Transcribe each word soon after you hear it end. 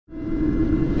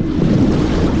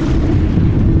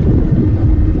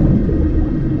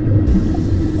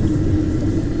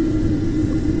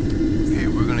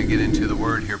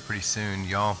Soon.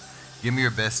 Y'all, give me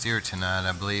your best ear tonight.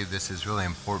 I believe this is really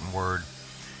important word.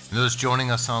 And those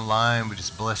joining us online, we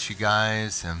just bless you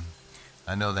guys. And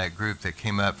I know that group that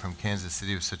came up from Kansas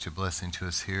City was such a blessing to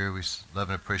us here. We love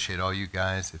and appreciate all you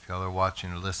guys if y'all are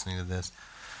watching or listening to this.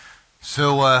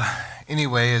 So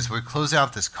anyway, as we close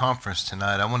out this conference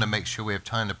tonight, I want to make sure we have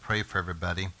time to pray for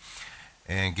everybody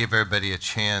and give everybody a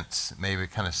chance, maybe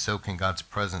kind of soak in God's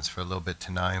presence for a little bit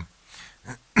tonight.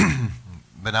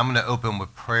 But I'm going to open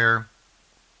with prayer,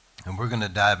 and we're going to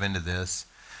dive into this.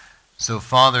 So,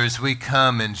 Father, as we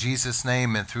come in Jesus'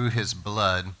 name and through his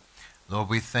blood, Lord,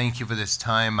 we thank you for this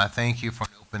time. I thank you for an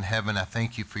open heaven. I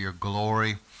thank you for your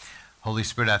glory. Holy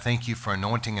Spirit, I thank you for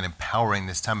anointing and empowering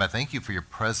this time. I thank you for your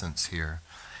presence here.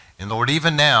 And, Lord,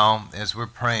 even now, as we're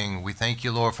praying, we thank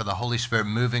you, Lord, for the Holy Spirit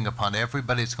moving upon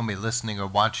everybody that's going to be listening or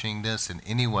watching this in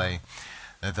any way.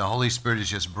 That the Holy Spirit is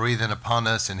just breathing upon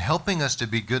us and helping us to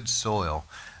be good soil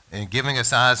and giving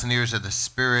us eyes and ears of the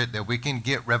Spirit that we can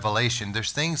get revelation.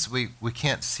 There's things we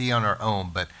can't see on our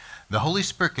own, but the Holy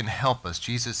Spirit can help us.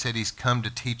 Jesus said he's come to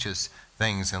teach us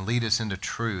things and lead us into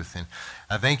truth. And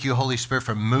I thank you, Holy Spirit,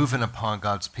 for moving upon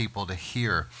God's people to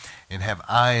hear and have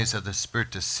eyes of the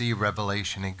Spirit to see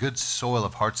revelation and good soil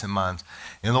of hearts and minds.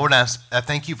 And Lord, I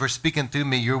thank you for speaking through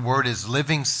me. Your word is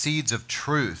living seeds of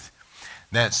truth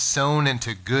that's sown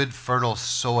into good, fertile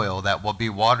soil that will be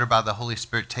watered by the Holy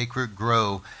Spirit, take root,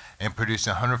 grow, and produce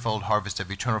 100-fold harvest of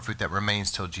eternal fruit that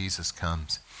remains till Jesus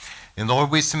comes. And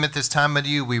Lord, we submit this time unto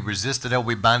you. We resist the devil.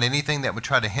 We bind anything that would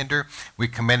try to hinder. We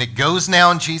command it goes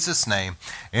now in Jesus' name.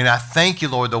 And I thank you,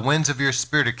 Lord, the winds of your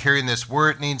Spirit are carrying this where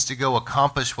it needs to go,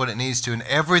 accomplish what it needs to, and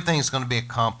everything's going to be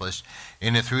accomplished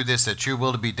in and through this, that your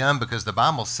will to be done, because the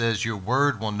Bible says your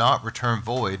word will not return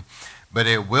void, but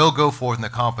it will go forth and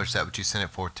accomplish that which you sent it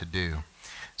forth to do.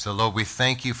 So, Lord, we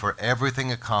thank you for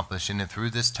everything accomplished and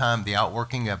through this time, the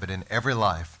outworking of it in every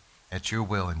life at your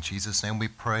will. In Jesus' name we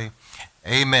pray.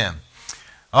 Amen.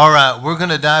 All right, we're going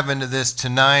to dive into this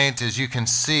tonight. As you can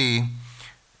see,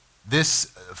 this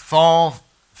fall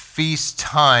feast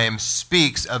time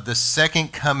speaks of the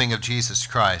second coming of Jesus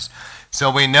Christ.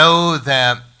 So we know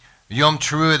that Yom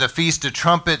Teruah, the Feast of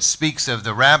Trumpets, speaks of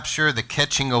the rapture, the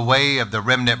catching away of the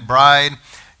remnant bride.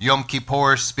 Yom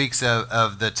Kippur speaks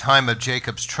of the time of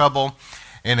Jacob's trouble.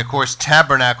 And, of course,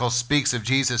 Tabernacle speaks of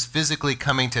Jesus physically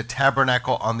coming to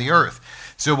tabernacle on the earth.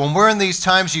 So when we're in these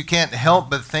times, you can't help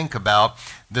but think about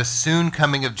the soon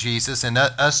coming of Jesus and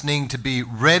us needing to be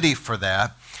ready for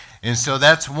that. And so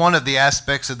that's one of the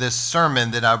aspects of this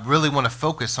sermon that I really want to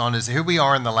focus on is here we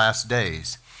are in the last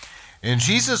days. And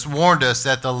Jesus warned us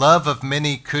that the love of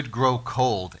many could grow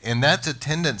cold. And that's a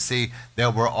tendency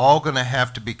that we're all going to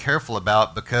have to be careful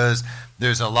about because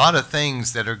there's a lot of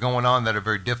things that are going on that are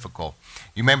very difficult.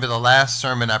 You remember the last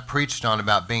sermon I preached on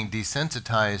about being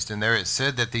desensitized, and there it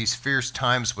said that these fierce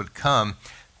times would come,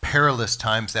 perilous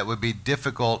times that would be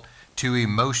difficult to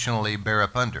emotionally bear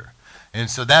up under. And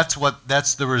so that's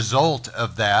the result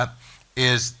of that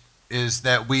is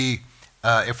that we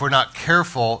if we're not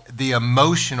careful, the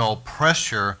emotional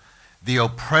pressure, the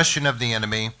oppression of the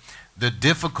enemy, the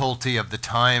difficulty of the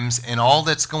times, and all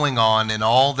that's going on, and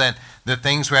all that the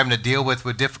things we're having to deal with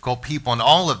difficult people, and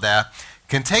all of that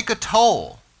can take a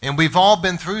toll. And we've all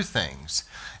been through things.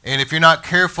 And if you're not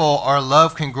careful, our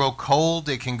love can grow cold.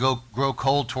 It can grow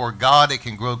cold toward God. It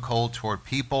can grow cold toward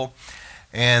people.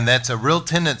 And that's a real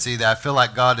tendency that I feel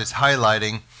like God is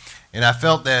highlighting. And I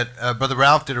felt that Brother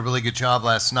Ralph did a really good job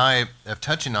last night of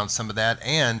touching on some of that,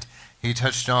 and he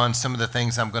touched on some of the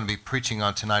things I'm going to be preaching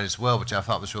on tonight as well, which I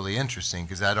thought was really interesting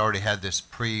because I'd already had this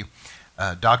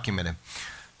pre-documented.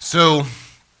 So,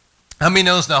 how many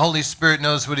knows the Holy Spirit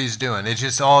knows what he's doing? It's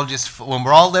just when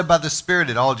we're all led by the Spirit,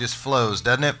 it all just flows,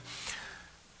 doesn't it?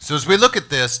 So as we look at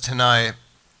this tonight,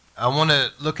 I want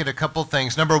to look at a couple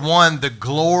things. Number one, the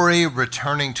glory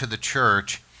returning to the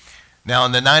church. Now,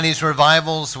 in the 90s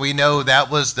revivals, we know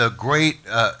that was the great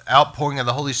outpouring of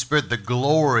the Holy Spirit, the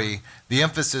glory. The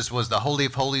emphasis was the Holy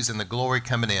of Holies and the glory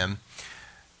coming in.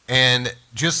 And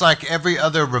just like every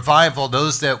other revival,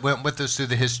 those that went with us through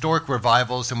the historic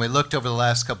revivals, and we looked over the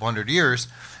last couple hundred years,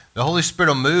 the Holy Spirit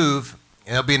will move,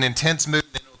 and it'll be an intense move,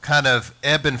 and it'll kind of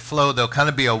ebb and flow. There'll kind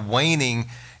of be a waning,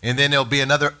 and then there'll be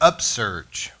another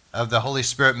upsurge of the Holy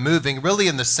Spirit moving, really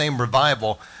in the same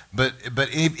revival, but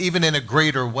even in a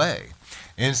greater way.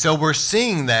 And so we're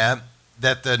seeing that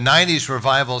the 90s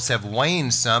revivals have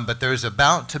waned some, but there's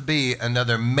about to be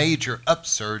another major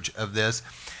upsurge of this,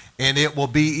 and it will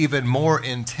be even more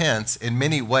intense in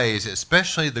many ways,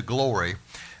 especially the glory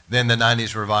than the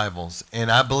 90s revivals.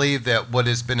 And I believe that what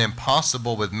has been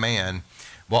impossible with man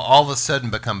will all of a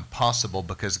sudden become possible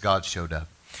because God showed up.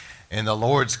 And the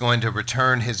Lord's going to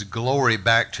return his glory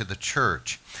back to the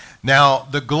church. Now,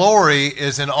 the glory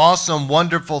is an awesome,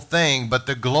 wonderful thing, but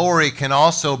the glory can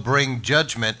also bring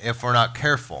judgment if we're not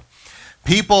careful.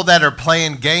 People that are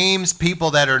playing games,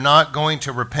 people that are not going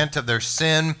to repent of their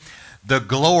sin, the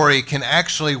glory can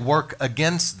actually work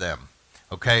against them.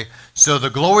 Okay, so the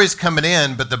glory is coming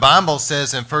in, but the Bible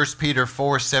says in 1 Peter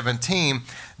 4:17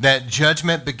 that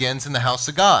judgment begins in the house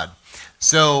of God.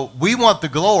 So we want the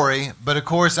glory, but of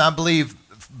course I believe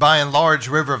by and large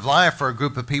River of Life for a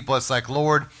group of people, it's like,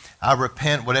 Lord, I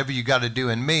repent, whatever you got to do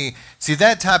in me. See,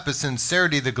 that type of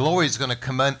sincerity, the glory is going to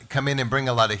come in and bring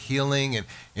a lot of healing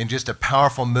and just a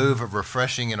powerful move of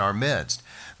refreshing in our midst.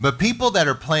 But people that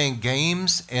are playing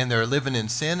games and they're living in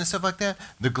sin and stuff like that,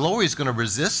 the glory is going to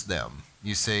resist them,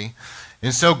 you see.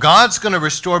 And so God's going to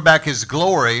restore back his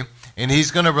glory, and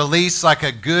he's going to release like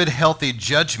a good, healthy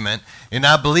judgment. And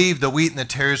I believe the wheat and the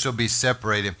tares will be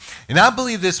separated. And I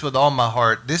believe this with all my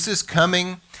heart. This is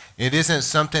coming. It isn't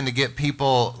something to get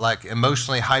people like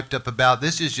emotionally hyped up about.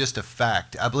 This is just a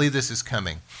fact. I believe this is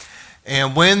coming.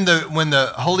 And when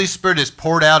the Holy Spirit is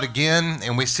poured out again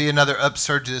and we see another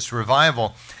upsurge of this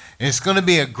revival, it's going to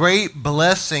be a great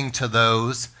blessing to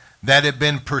those that have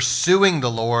been pursuing the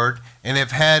Lord and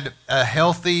have had a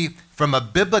healthy, from a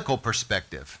biblical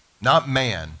perspective, not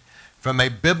man, from a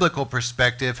biblical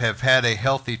perspective, have had a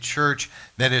healthy church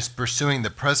that is pursuing the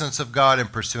presence of God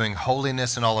and pursuing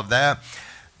holiness and all of that.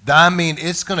 I mean,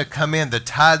 it's going to come in. The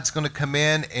tide's going to come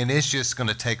in, and it's just going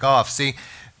to take off. See,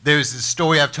 there's a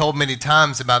story I've told many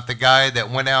times about the guy that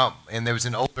went out, and there was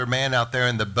an older man out there,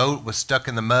 and the boat was stuck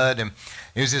in the mud, and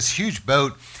it was this huge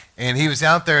boat, and he was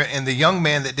out there, and the young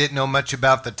man that didn't know much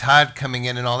about the tide coming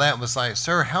in and all that was like,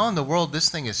 "Sir, how in the world this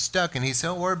thing is stuck?" And he said,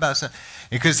 "Don't worry about it."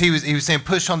 Because he was saying,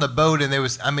 push on the boat,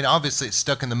 and obviously it's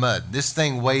stuck in the mud. This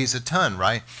thing weighs a ton,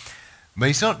 right? But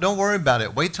he said, don't worry about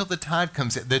it. Wait till the tide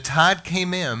comes in. The tide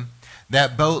came in,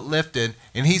 that boat lifted,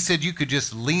 and he said you could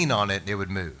just lean on it and it would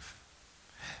move.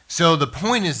 So the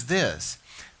point is this,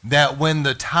 that when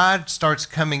the tide starts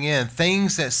coming in,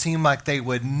 things that seem like they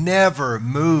would never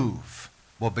move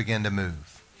will begin to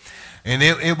move. And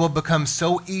it will become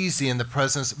so easy in the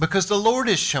presence, because the Lord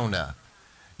has shown up.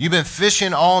 You've been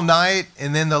fishing all night,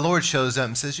 and then the Lord shows up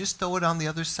and says, just throw it on the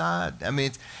other side.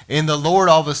 And the Lord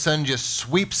all of a sudden just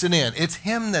sweeps it in. It's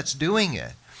him that's doing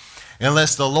it.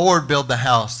 Unless the Lord build the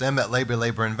house, them that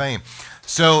labor in vain.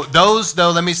 So those, though,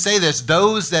 let me say this,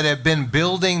 those that have been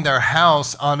building their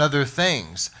house on other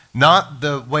things, not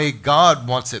the way God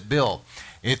wants it built.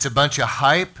 It's a bunch of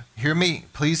hype. Hear me,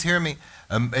 please hear me.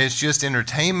 It's just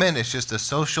entertainment. It's just a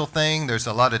social thing. There's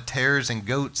a lot of tares and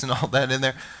goats and all that in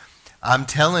there. I'm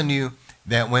telling you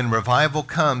that when revival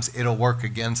comes, it'll work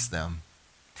against them.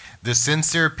 The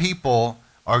sincere people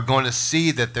are going to see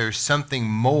that there's something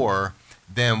more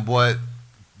than what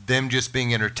them just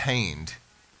being entertained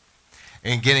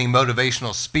and getting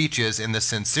motivational speeches, and the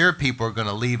sincere people are going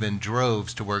to leave in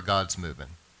droves to where God's moving.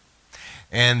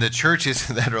 And the churches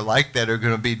that are like that are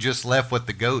going to be just left with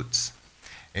the goats.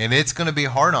 And it's going to be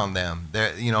hard on them.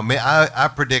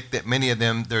 I predict that many of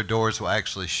them, their doors will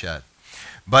actually shut.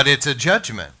 But it's a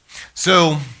judgment.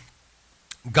 So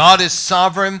God is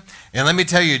sovereign. And let me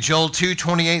tell you, Joel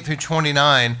 2:28 through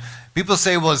 29, people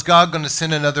say, well, is God going to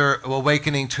send another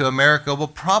awakening to America? Well,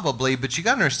 probably. But you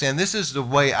got to understand, this is the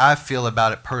way I feel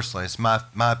about it personally. It's my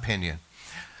opinion.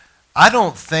 I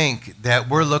don't think that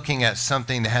we're looking at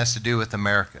something that has to do with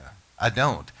America. I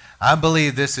don't. I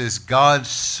believe this is God's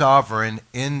sovereign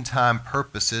end-time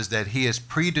purposes that he has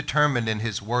predetermined in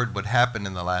his word would happen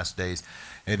in the last days.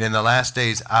 And in the last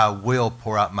days, I will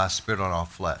pour out my spirit on all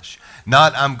flesh.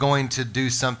 Not I'm going to do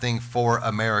something for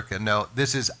America. No,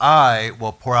 this is I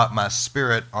will pour out my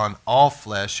spirit on all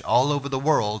flesh all over the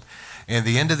world. And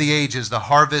the end of the age is the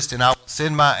harvest, and I will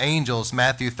send my angels,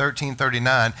 Matthew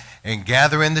 13:39, and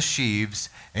gather in the sheaves.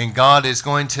 And God is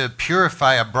going to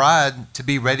purify a bride to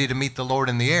be ready to meet the Lord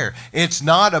in the air. It's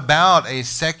not about a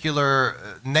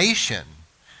secular nation.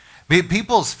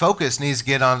 People's focus needs to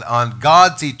get on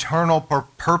God's eternal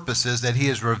purposes that he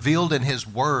has revealed in his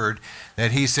word,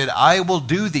 that he said, I will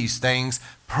do these things,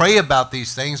 pray about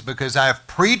these things, because I have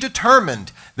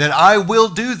predetermined that I will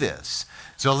do this.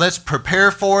 So let's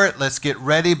prepare for it. Let's get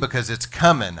ready, because it's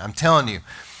coming. I'm telling you.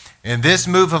 And this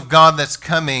move of God that's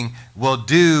coming will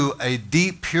do a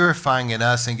deep purifying in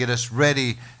us and get us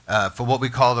ready for what we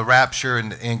call the rapture.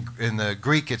 In the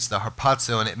Greek, it's the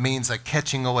harpazo, and it means like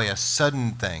catching away, a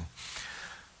sudden thing.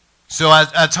 So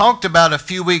I talked about a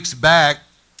few weeks back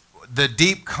the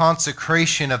deep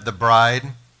consecration of the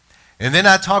bride. And then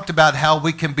I talked about how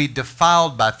we can be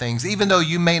defiled by things. Even though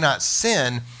you may not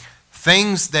sin,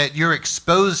 things that you're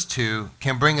exposed to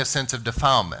can bring a sense of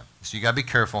defilement. So you got to be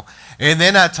careful. And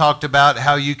then I talked about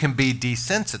how you can be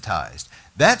desensitized.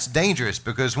 That's dangerous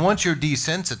because once you're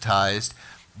desensitized,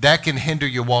 that can hinder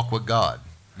your walk with God.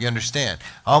 You understand?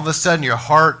 All of a sudden your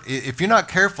heart, if you're not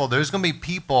careful, there's going to be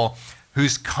people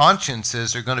whose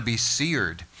consciences are going to be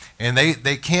seared. And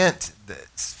they can't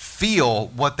feel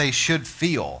what they should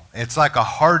feel. It's like a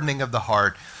hardening of the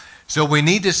heart. So we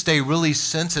need to stay really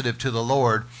sensitive to the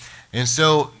Lord. And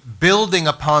so building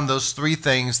upon those three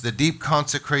things, the deep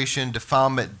consecration,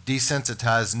 defilement,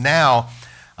 desensitized, now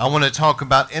I want to talk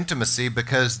about intimacy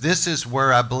because this is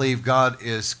where I believe God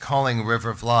is calling River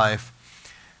of Life,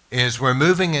 is we're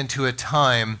moving into a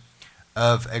time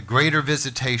of a greater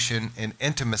visitation and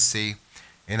intimacy,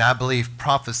 and I believe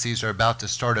prophecies are about to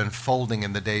start unfolding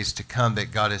in the days to come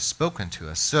that God has spoken to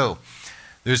us. So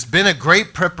there's been a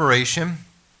great preparation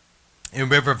in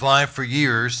River of Life for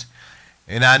years,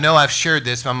 and I know I've shared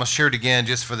this, but I'm going to share it again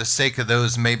just for the sake of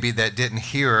those maybe that didn't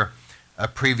hear a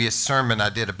previous sermon I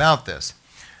did about this.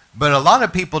 But a lot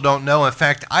of people don't know, in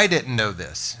fact, I didn't know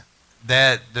this,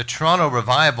 that the Toronto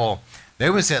revival,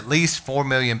 there was at least 4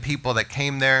 million people that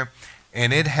came there,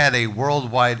 and it had a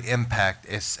worldwide impact.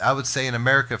 I would say in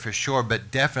America for sure,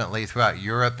 but definitely throughout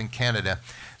Europe and Canada,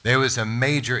 there was a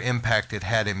major impact it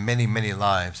had in many, many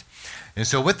lives. And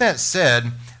so with that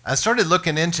said, I started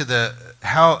looking into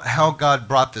how God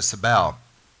brought this about.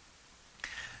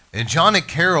 And John and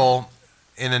Carol,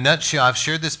 in a nutshell, I've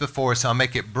shared this before, so I'll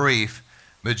make it brief,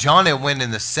 but John had went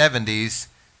in the 70s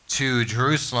to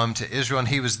Jerusalem, to Israel, and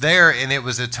he was there, and it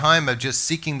was a time of just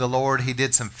seeking the Lord. He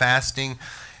did some fasting.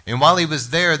 And while he was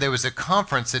there was a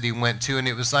conference that he went to, and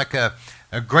it was like a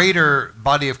greater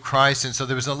body of Christ. And so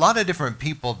there was a lot of different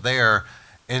people there.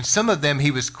 And some of them he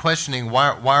was questioning,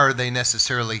 why are they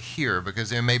necessarily here?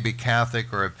 Because they may be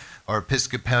Catholic or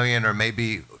Episcopalian or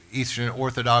maybe Eastern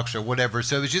Orthodox or whatever.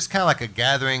 So it was just kind of like a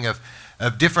gathering of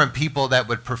different people that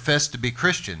would profess to be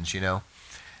Christians, you know.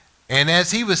 And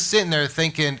as he was sitting there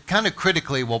thinking kind of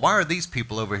critically, well, why are these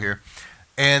people over here?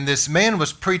 And this man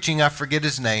was preaching, I forget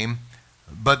his name,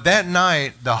 but that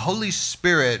night, the Holy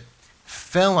Spirit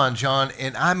fell on John,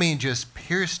 and I mean just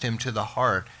pierced him to the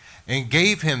heart, and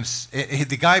gave him,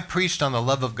 the guy preached on the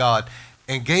love of God,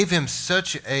 and gave him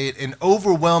such an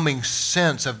overwhelming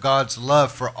sense of God's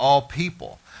love for all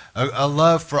people, a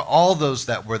love for all those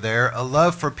that were there, a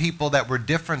love for people that were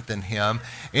different than him.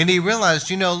 And he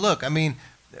realized, look, I mean,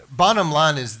 bottom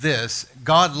line is this,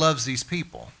 God loves these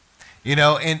people.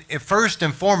 And first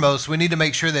and foremost, we need to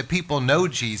make sure that people know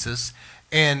Jesus.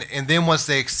 And then once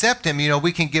they accept him,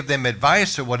 we can give them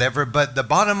advice or whatever. But the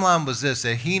bottom line was this,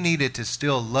 that he needed to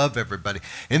still love everybody.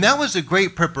 And that was a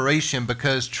great preparation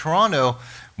because Toronto,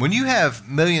 when you have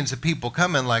millions of people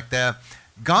coming like that,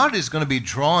 God is going to be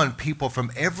drawing people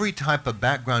from every type of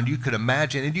background you could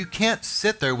imagine. And you can't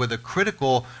sit there with a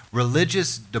critical,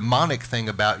 religious, demonic thing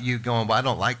about you going, well, I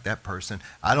don't like that person.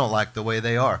 I don't like the way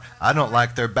they are. I don't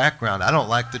like their background. I don't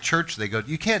like the church they go to.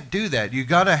 You can't do that. You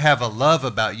got to have a love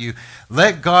about you.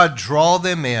 Let God draw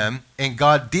them in and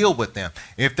God deal with them.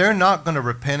 If they're not going to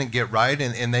repent and get right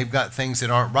and they've got things that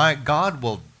aren't right, God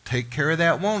will take care of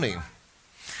that, won't he?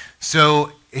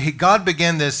 So God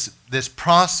began this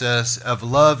process of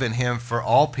love in him for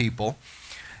all people.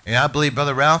 And I believe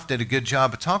Brother Ralph did a good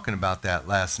job of talking about that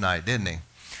last night, didn't he?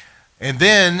 And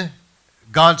then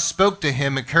God spoke to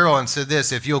him and Carol and said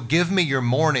this, if you'll give me your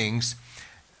mornings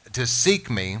to seek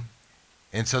me.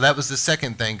 And so that was the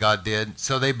second thing God did.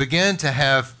 So they began to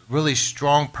have really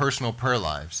strong personal prayer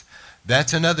lives.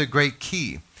 That's another great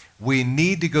key. We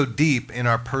need to go deep in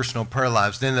our personal prayer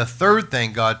lives. Then the third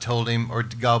thing God told him, or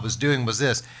God was doing, was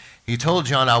this. He told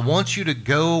John, I want you to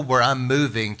go where I'm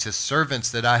moving to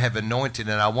servants that I have anointed,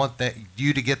 and I want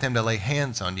you to get them to lay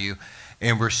hands on you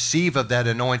and receive of that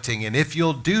anointing. And if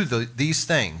you'll do these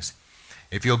things,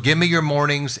 if you'll give me your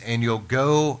mornings and you'll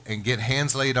go and get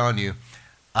hands laid on you,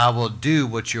 I will do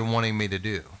what you're wanting me to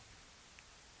do.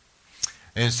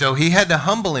 And so he had to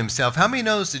humble himself. How many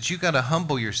knows that you got to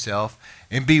humble yourself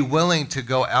and be willing to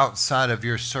go outside of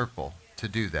your circle to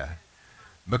do that?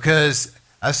 Because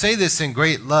I say this in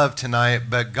great love tonight,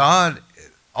 but God,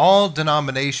 all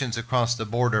denominations across the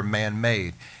board are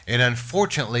man-made. And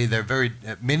unfortunately, they're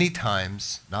many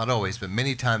times, not always, but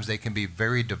many times they can be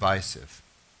very divisive.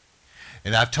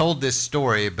 And I've told this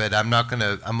story, but I'm going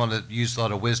to use a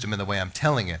lot of wisdom in the way I'm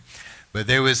telling it. But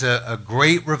there was a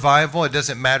great revival. It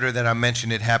doesn't matter that I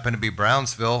mentioned it happened to be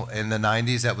Brownsville in the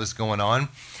 90s that was going on.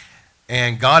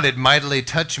 And God had mightily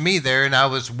touched me there, and I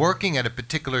was working at a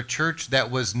particular church that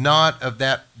was not of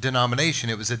that denomination.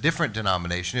 It was a different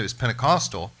denomination. It was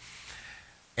Pentecostal.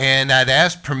 And I'd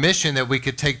asked permission that we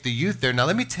could take the youth there. Now,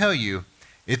 let me tell you,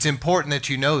 it's important that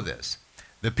you know this.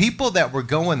 The people that were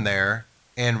going there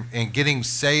and getting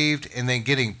saved and then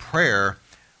getting prayer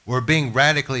were being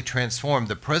radically transformed.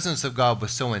 The presence of God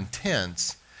was so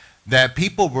intense that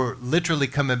people were literally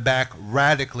coming back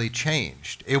radically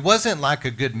changed. It wasn't like a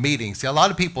good meeting. See, a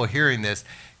lot of people hearing this,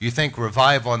 you think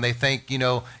revival, and they think,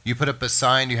 you put up a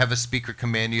sign, you have a speaker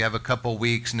come in, you have a couple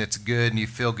weeks, and it's good, and you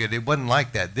feel good. It wasn't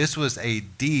like that. This was a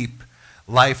deep,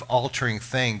 life-altering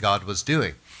thing God was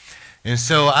doing. And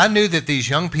so I knew that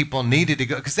these young people needed to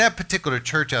go, because that particular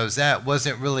church I was at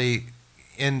wasn't really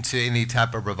into any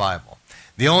type of revival.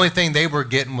 The only thing they were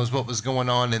getting was what was going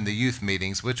on in the youth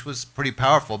meetings, which was pretty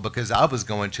powerful because I was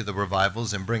going to the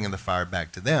revivals and bringing the fire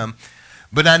back to them.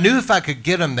 But I knew if I could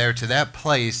get them there to that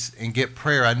place and get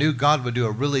prayer, I knew God would do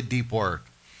a really deep work.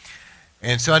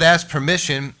 And so I'd asked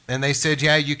permission, and they said,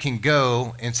 yeah, you can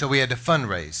go. And so we had to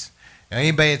fundraise. Now,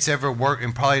 anybody that's ever worked,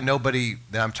 and probably nobody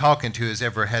that I'm talking to has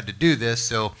ever had to do this,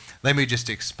 so let me just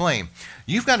explain.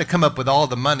 You've got to come up with all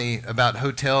the money about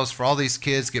hotels for all these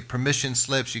kids, get permission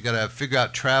slips, you've got to figure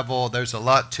out travel. There's a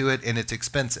lot to it, and it's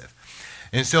expensive.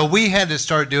 And so we had to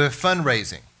start doing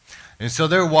fundraising. And so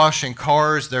they're washing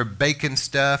cars, they're baking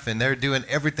stuff, and they're doing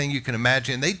everything you can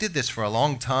imagine. They did this for a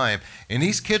long time, and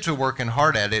these kids were working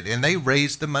hard at it, and they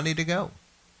raised the money to go.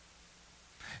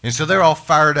 And so they're all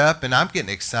fired up, and I'm getting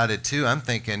excited too. I'm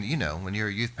thinking, when you're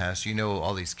a youth pastor,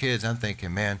 all these kids. I'm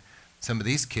thinking, man, some of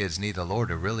these kids need the Lord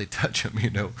to really touch them,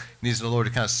 Needs the Lord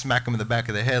to kind of smack them in the back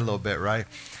of the head a little bit, right?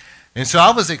 And so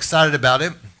I was excited about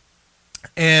it.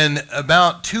 And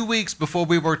about 2 weeks before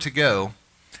we were to go,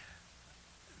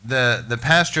 the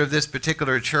pastor of this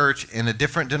particular church in a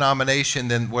different denomination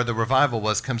than where the revival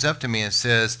was comes up to me and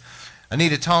says, I need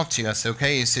to talk to you. I said,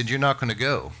 okay. He said, you're not going to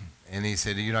go. And he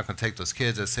said, you're not going to take those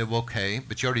kids. I said, well, okay,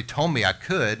 but you already told me I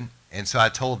could. And so I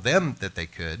told them that they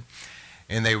could.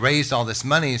 And they raised all this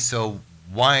money, so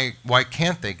why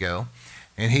can't they go?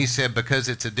 And he said, because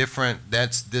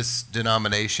that's this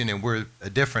denomination, and we're a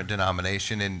different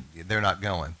denomination, and they're not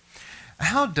going.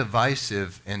 How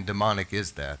divisive and demonic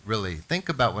is that, really? Think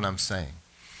about what I'm saying.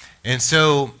 And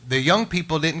so the young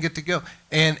people didn't get to go.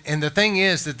 And the thing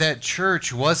is that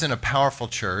church wasn't a powerful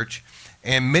church.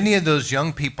 And many of those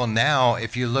young people now,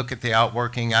 if you look at the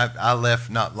outworking, I left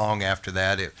not long after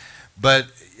that. But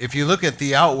if you look at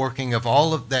the outworking of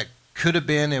all of that could have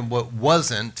been and what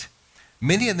wasn't,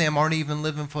 many of them aren't even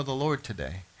living for the Lord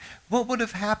today. What would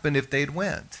have happened if they'd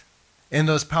went? And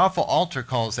those powerful altar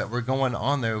calls that were going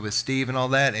on there with Steve and all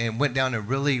that, and went down and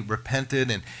really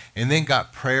repented and then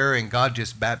got prayer, and God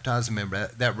just baptized them in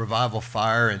that revival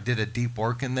fire and did a deep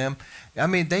work in them. I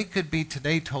mean, they could be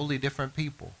today totally different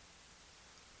people.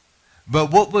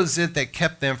 But what was it that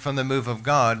kept them from the move of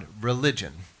God?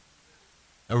 Religion.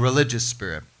 A religious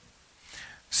spirit.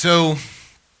 So,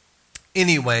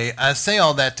 anyway, I say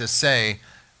all that to say,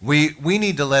 we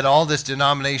need to let all this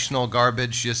denominational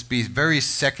garbage just be very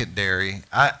secondary.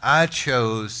 I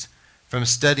chose, from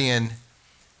studying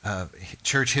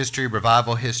church history,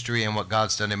 revival history, and what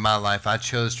God's done in my life, I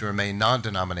chose to remain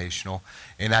non-denominational,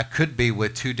 and I could be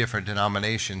with two different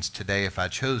denominations today if I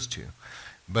chose to.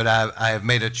 But I have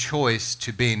made a choice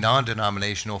to be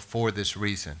non-denominational for this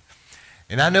reason.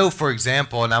 And I know, for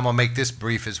example, and I'm going to make this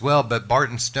brief as well, but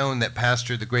Barton Stone, that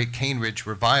pastored the Great Cane Ridge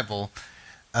Revival,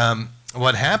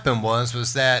 what happened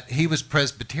was that he was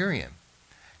Presbyterian.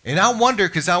 And I wonder,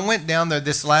 because I went down there,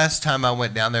 this last time I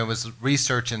went down there, was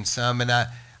researching some, and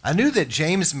I knew that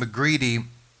James McGreedy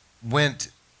went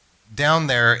down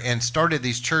there and started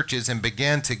these churches and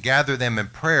began to gather them in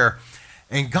prayer,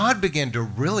 and God began to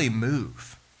really move.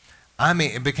 I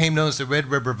mean, it became known as the Red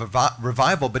River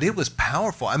Revival, but it was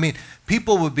powerful. I mean,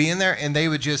 people would be in there and they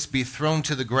would just be thrown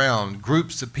to the ground,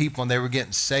 groups of people, and they were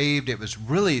getting saved. It was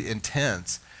really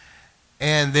intense.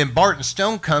 And then Barton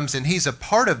Stone comes, and he's a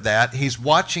part of that. He's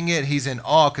watching it. He's in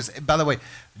awe. Because, by the way,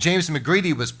 James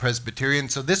McGreedy was Presbyterian,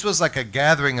 so this was like a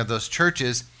gathering of those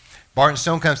churches. Barton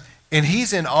Stone comes, and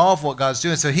he's in awe of what God's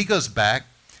doing. So he goes back.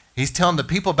 He's telling the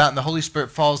people about it, and the Holy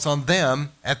Spirit falls on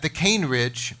them at the Cane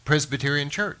Ridge Presbyterian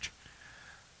Church.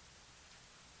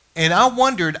 And I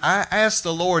wondered, I asked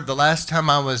the Lord the last time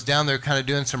I was down there kind of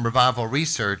doing some revival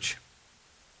research.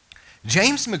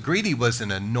 James McGreedy was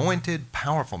an anointed,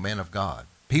 powerful man of God.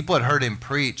 People had heard him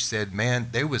preach, said, man,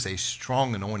 there was a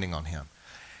strong anointing on him.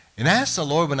 And I asked the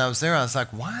Lord when I was there, I was like,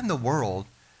 why in the world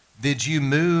did you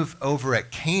move over at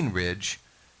Cane Ridge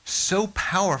so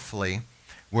powerfully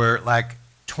where like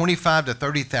 25 to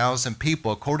 30,000 people,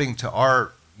 according to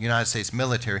our United States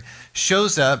military,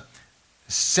 shows up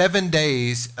 7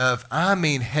 days of,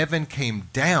 heaven came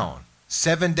down.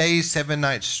 7 days, 7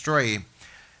 nights straight.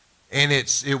 And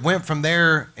it went from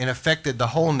there and affected the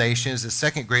whole nation as the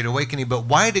second great awakening. But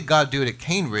why did God do it at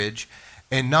Cane Ridge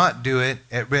and not do it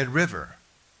at Red River?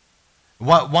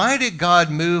 Why did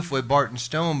God move with Barton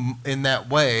Stone in that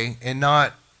way and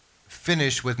not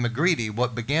finish with McGreedy,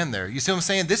 what began there? You see what I'm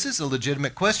saying? This is a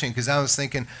legitimate question, because I was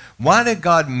thinking, why did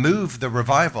God move the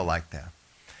revival like that?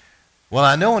 Well,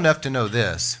 I know enough to know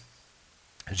this.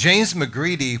 James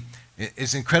McGreedy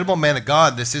is an incredible man of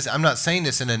God. I'm not saying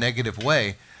this in a negative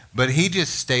way, but he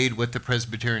just stayed with the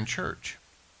Presbyterian Church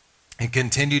and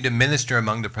continued to minister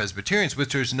among the Presbyterians,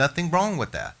 which there's nothing wrong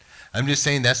with that. I'm just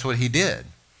saying that's what he did.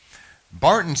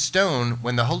 Barton Stone,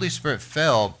 when the Holy Spirit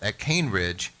fell at Cane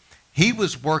Ridge, he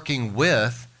was working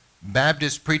with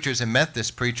Baptist preachers and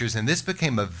Methodist preachers, and this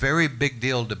became a very big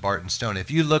deal to Barton Stone.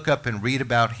 If you look up and read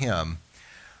about him,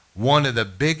 one of the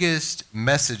biggest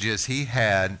messages he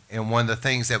had, and one of the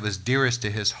things that was dearest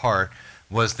to his heart,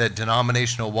 was that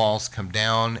denominational walls come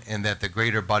down and that the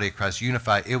greater body of Christ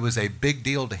unify. It was a big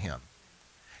deal to him.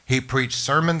 He preached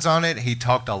sermons on it. He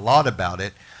talked a lot about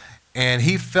it. And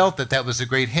he felt that that was a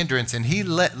great hindrance. And he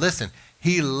left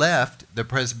the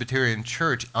Presbyterian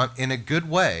Church in a good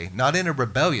way, not in a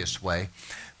rebellious way.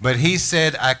 But he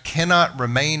said, I cannot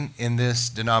remain in this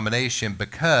denomination,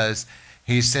 because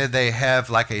he said they have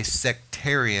like a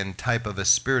sectarian type of a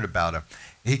spirit about them.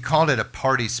 He called it a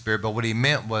party spirit, but what he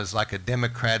meant was like a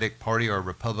Democratic Party or a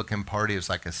Republican Party. It was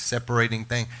like a separating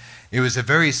thing. It was a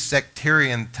very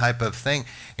sectarian type of thing.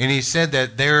 And he said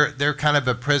that they're kind of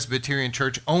a Presbyterian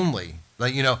church only.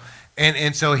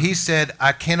 And so he said,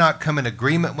 I cannot come in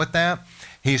agreement with that.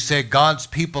 He said, God's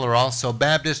people are also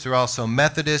Baptist, they're also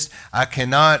Methodist. I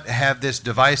cannot have this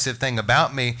divisive thing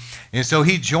about me. And so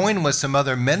he joined with some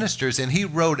other ministers, and he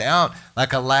wrote out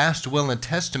like a last will and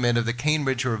testament of the Cane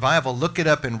Ridge revival. Look it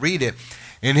up and read it.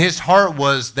 And his heart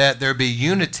was that there be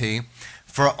unity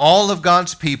for all of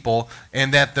God's people,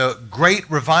 and that the great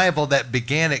revival that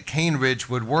began at Cane Ridge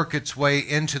would work its way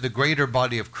into the greater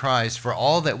body of Christ for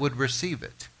all that would receive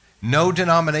it. No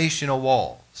denominational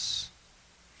walls.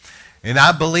 And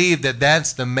I believe that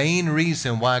that's the main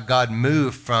reason why God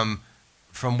moved from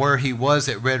where he was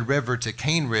at Red River to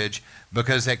Cane Ridge,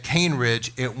 because at Cane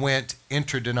Ridge it went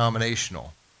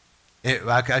interdenominational.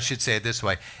 I should say it this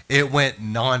way. It went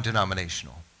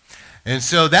non-denominational. And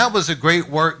so that was a great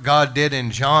work God did in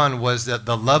John, was that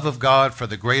the love of God for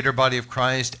the greater body of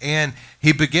Christ, and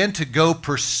he began to go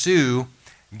pursue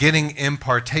getting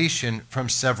impartation from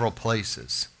several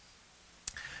places.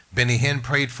 Benny Hinn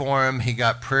prayed for him. He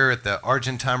got prayer at the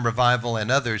Argentine revival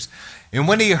and others. And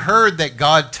when he heard that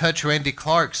God touched Randy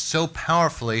Clark so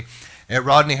powerfully at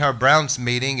Rodney Howard-Brown's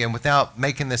meeting, and without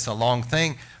making this a long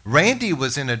thing, Randy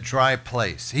was in a dry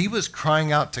place. He was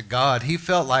crying out to God. He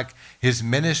felt like his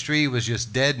ministry was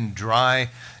just dead and dry,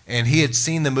 and he had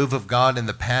seen the move of God in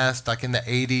the past, like in the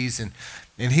 80s,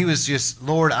 and he was just,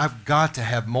 Lord, I've got to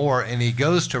have more. And he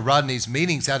goes to Rodney's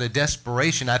meetings out of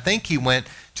desperation. I think he went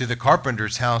to the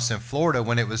carpenter's house in Florida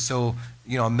when it was so,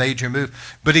 a major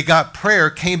move. But he got prayer,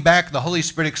 came back, the Holy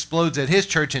Spirit explodes at his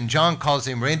church, and John calls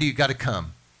him, Randy, you got to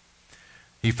come.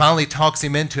 He finally talks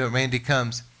him into it. Randy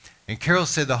comes. And Carol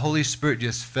said the Holy Spirit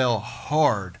just fell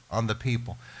hard on the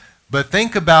people. But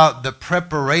think about the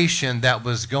preparation that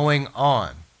was going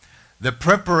on. The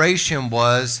preparation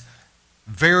was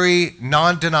very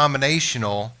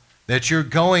non-denominational, that you're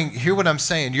going, hear what I'm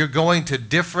saying, you're going to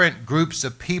different groups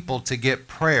of people to get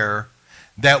prayer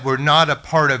that were not a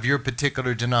part of your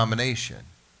particular denomination.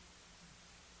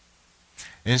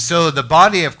 And so the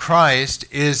body of Christ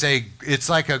it's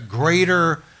like a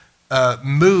greater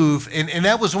move, and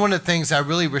that was one of the things I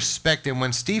really respected.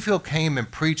 When Steve Hill came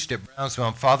and preached at Brownsville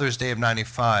on Father's Day of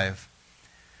 95,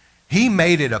 he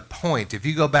made it a point, if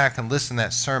you go back and listen to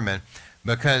that sermon,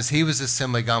 because he was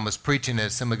Assembly God, was preaching at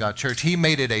Assembly God Church, he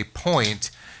made it a point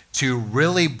to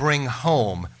really bring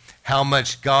home how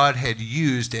much God had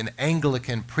used an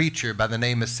Anglican preacher by the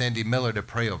name of Sandy Miller to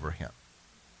pray over him.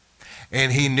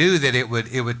 And he knew that it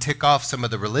would tick off some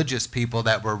of the religious people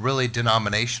that were really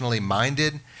denominationally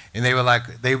minded, and they were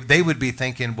like, they would be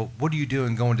thinking, well, what are you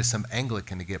doing going to some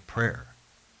Anglican to get prayer?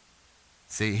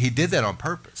 See, he did that on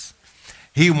purpose.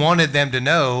 He wanted them to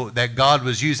know that God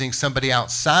was using somebody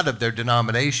outside of their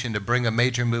denomination to bring a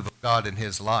major move of God in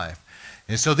his life.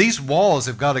 And so these walls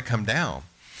have got to come down.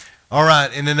 All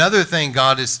right, and another thing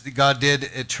God did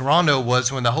at Toronto was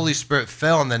when the Holy Spirit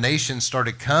fell and the nations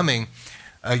started coming,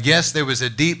 yes, there was a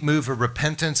deep move of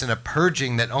repentance and a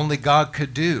purging that only God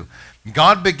could do.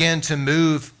 God began to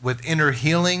move with inner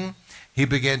healing. He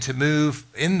began to move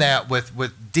in that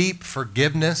with deep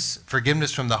forgiveness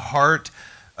from the heart,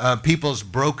 people's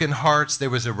broken hearts. There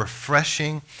was a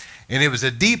refreshing, and it was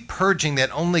a deep purging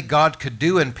that only God could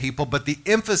do in people. But the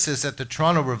emphasis at the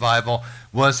Toronto revival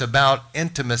was about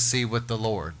intimacy with the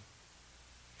Lord.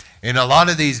 And a lot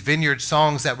of these vineyard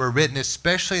songs that were written,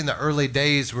 especially in the early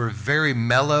days, were very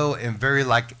mellow and very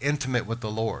intimate with the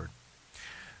Lord.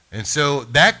 And so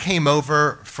that came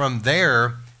over from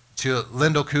there to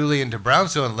Lyndall Cooley and to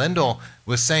Brownsville. And Lyndall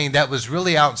was saying that was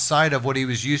really outside of what he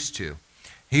was used to.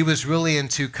 He was really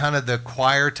into kind of the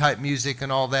choir type music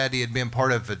and all that. He had been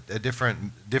part of a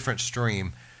different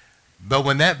stream. But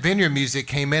when that vineyard music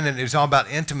came in and it was all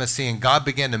about intimacy and God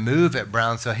began to move at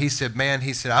Brownsville, he said,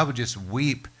 I would just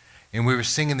weep. And we were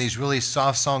singing these really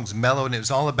soft songs, mellow, and it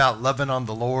was all about loving on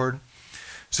the Lord.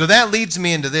 So that leads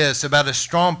me into this, about a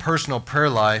strong personal prayer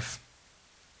life.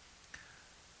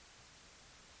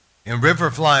 In River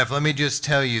of Life, let me just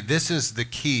tell you, this is the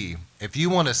key. If you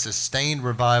want a sustained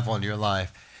revival in your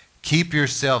life, keep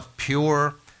yourself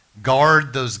pure.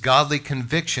 Guard those godly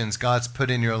convictions God's put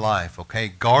in your life, okay?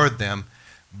 Guard them.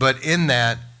 But in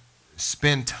that,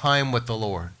 spend time with the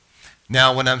Lord.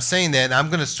 Now, when I'm saying that, I'm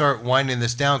going to start winding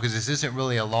this down because this isn't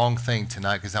really a long thing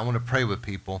tonight because I want to pray with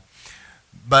people.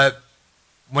 But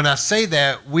when I say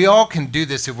that, we all can do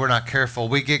this if we're not careful.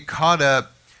 We get caught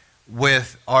up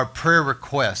with our prayer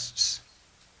requests.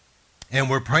 And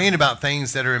we're praying about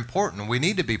things that are important. We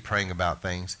need to be praying about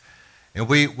things. And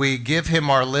we give him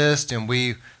our list, and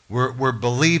we're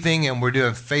believing, and we're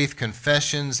doing faith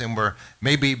confessions, and we're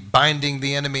maybe binding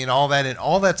the enemy and all that. And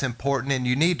all that's important, and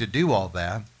you need to do all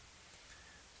that.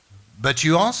 But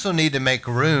you also need to make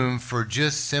room for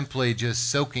just simply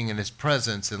soaking in his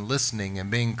presence and listening and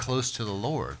being close to the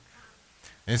Lord.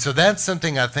 And so that's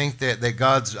something I think that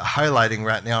God's highlighting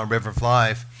right now in River of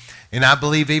Life. And I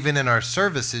believe even in our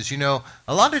services, a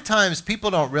lot of times people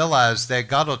don't realize that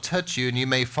God will touch you and you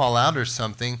may fall out or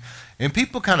something, and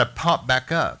people kind of pop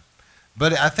back up.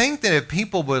 But I think that if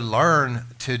people would learn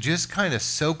to just kind of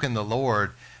soak in the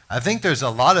Lord, I think there's a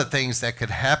lot of things that could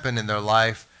happen in their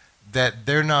life that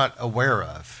they're not aware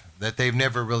of, that they've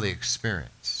never really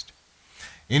experienced.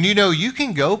 And you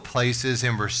can go places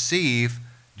and receive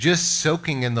just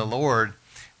soaking in the Lord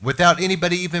without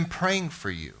anybody even praying for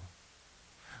you.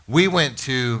 We went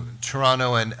to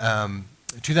Toronto in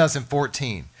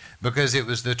 2014 because it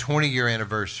was the 20-year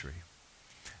anniversary.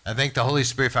 I think the Holy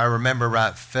Spirit, if I remember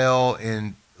right, fell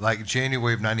in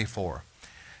January of 94.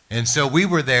 And so we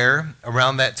were there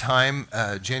around that time,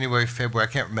 January, February,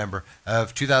 I can't remember,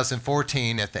 of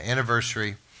 2014 at the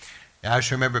anniversary. And I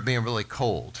just remember it being really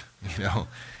cold,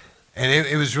 And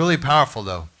it was really powerful,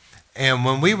 though. And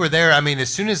when we were there, as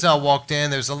soon as I walked in,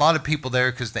 there was a lot of people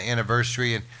there because of the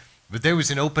anniversary. But there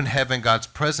was an open heaven, God's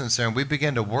presence there, and we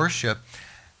began to worship.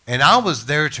 And I was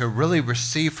there to really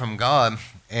receive from God.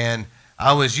 And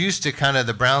I was used to kind of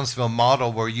the Brownsville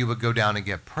model where you would go down and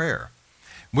get prayer,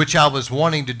 which I was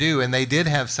wanting to do, and they did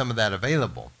have some of that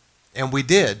available. And we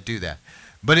did do that.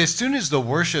 But as soon as the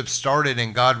worship started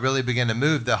and God really began to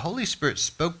move, the Holy Spirit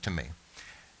spoke to me.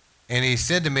 And he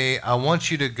said to me, I want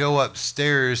you to go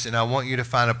upstairs, and I want you to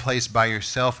find a place by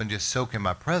yourself and just soak in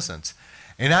my presence.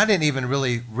 And I didn't even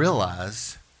really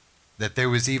realize that there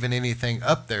was even anything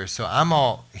up there. So I'm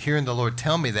all hearing the Lord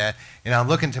tell me that, and I'm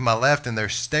looking to my left, and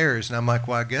there's stairs, and I'm like,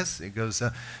 well, I guess it goes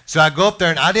up. So I go up there,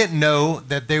 and I didn't know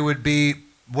that there would be,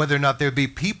 whether or not there'd be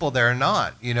people there or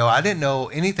not. I didn't know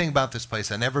anything about this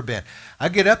place. I'd never been. I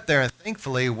get up there, and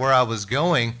thankfully, where I was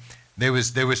going, there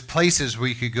was places where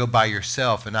you could go by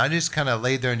yourself. And I just kind of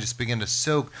laid there and just began to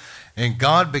soak. And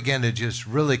God began to just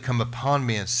really come upon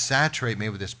me and saturate me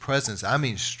with his presence.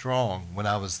 Strong when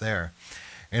I was there.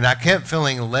 And I kept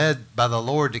feeling led by the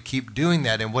Lord to keep doing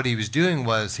that. And what he was doing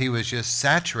was he was just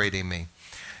saturating me.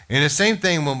 And the same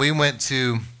thing when we went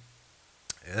to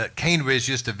Cambridge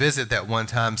just to visit that one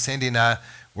time. Sandy and I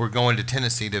were going to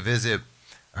Tennessee to visit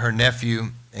her nephew.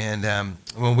 And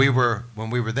when we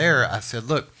were there, I said,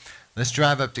 look, let's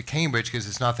drive up to Cambridge because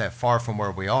it's not that far from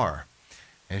where we are.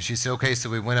 And she said, okay. So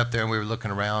we went up there and we were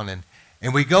looking around.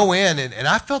 And we go in, and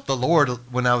I felt the Lord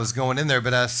when I was going in there.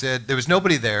 But I said, there was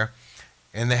nobody there.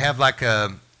 And they have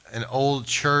an old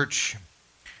church,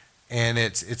 and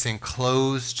it's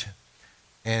enclosed.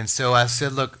 And so I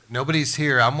said, look, nobody's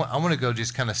here. I want to go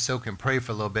just kind of soak and pray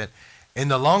for a little bit. And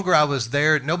the longer I was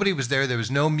there, nobody was there. There was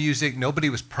no music. Nobody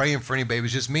was praying for anybody. It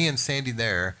was just me and Sandy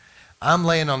there. I'm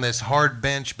laying on this hard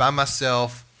bench by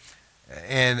myself,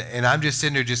 And I'm just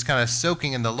sitting there just kind of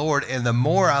soaking in the Lord. And the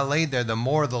more I laid there, the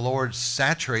more the Lord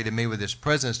saturated me with his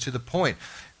presence, to the point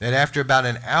that after about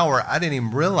an hour, I didn't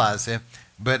even realize it,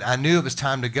 but I knew it was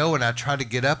time to go, and I tried to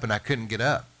get up, and I couldn't get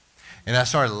up. And I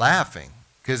started laughing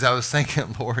because I was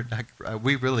thinking, Lord,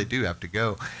 we really do have to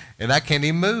go. And I can't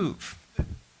even move.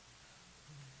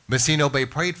 But see, nobody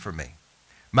prayed for me.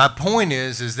 My point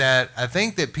is that I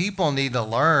think that people need to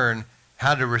learn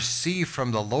how to receive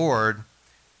from the Lord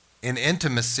in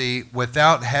intimacy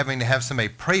without having to have somebody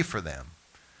pray for them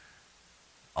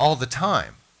all the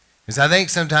time. Because I think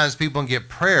sometimes people can get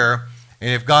prayer, and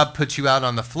if God puts you out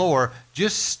on the floor,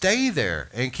 just stay there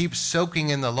and keep soaking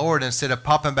in the Lord instead of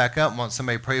popping back up and want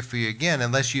somebody to pray for you again,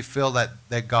 unless you feel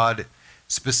that God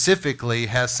specifically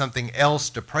has something else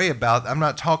to pray about. I'm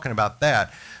not talking about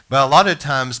that. But a lot of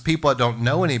times people that don't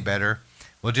know any better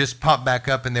will just pop back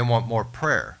up and they want more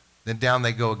prayer. Then down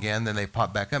they go again, then they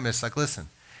pop back up. And it's like, listen,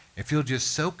 if you'll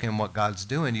just soak in what God's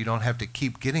doing, you don't have to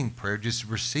keep getting prayer, just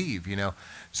receive,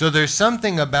 So there's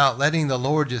something about letting the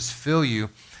Lord just fill you.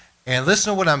 And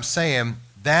listen to what I'm saying.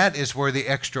 That is where the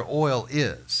extra oil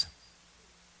is.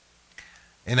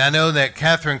 And I know that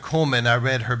Catherine Kuhlman, I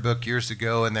read her book years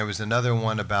ago, and there was another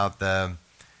one about I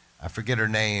forget her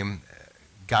name,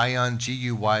 Guyon,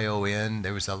 Guyon.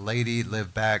 There was a lady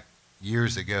lived back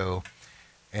years ago,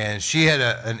 and she had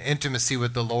an intimacy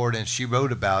with the Lord, and she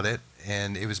wrote about it,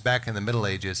 and it was back in the Middle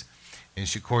Ages.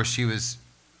 And of course, she was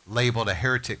labeled a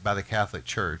heretic by the Catholic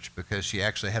Church because she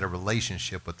actually had a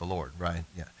relationship with the Lord, right?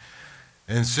 Yeah.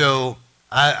 And so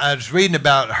I was reading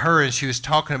about her, and she was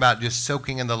talking about just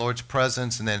soaking in the Lord's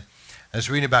presence. And then I was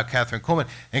reading about Catherine Kuhlman.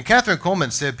 And Catherine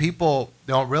Kuhlman said, people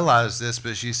don't realize this,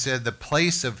 but she said the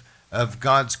place of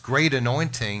God's great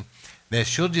anointing, that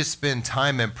she'll just spend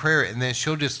time in prayer, and then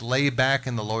she'll just lay back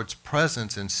in the Lord's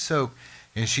presence and soak.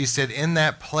 And she said in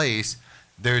that place,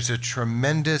 there's a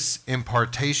tremendous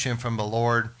impartation from the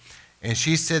Lord. And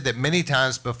she said that many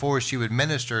times before she would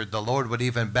minister, the Lord would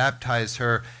even baptize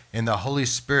her in the Holy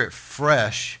Spirit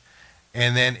fresh.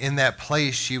 And then in that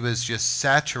place, she was just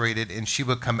saturated, and she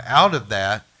would come out of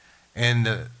that,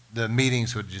 and the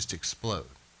meetings would just explode.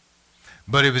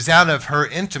 But it was out of her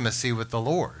intimacy with the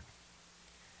Lord.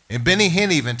 And Benny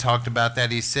Hinn even talked about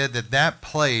that. He said that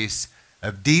place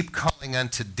of deep calling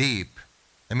unto deep,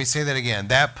 let me say that again,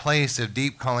 that place of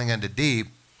deep calling unto deep,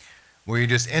 where you're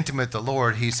just intimate with the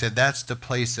Lord, he said that's the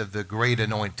place of the great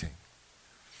anointing.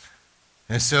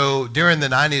 And so during the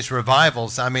 90s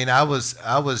revivals,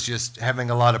 I was just having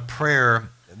a lot of prayer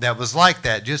that was like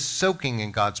that, just soaking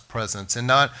in God's presence.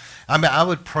 And I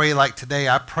would pray like today.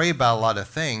 I pray about a lot of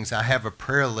things. I have a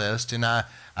prayer list, and I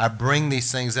bring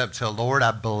these things up to the Lord.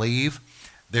 I believe.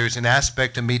 There's an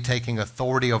aspect of me taking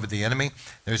authority over the enemy.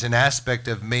 There's an aspect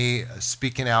of me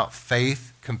speaking out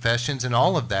faith, confessions, and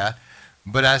all of that.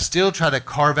 But I still try to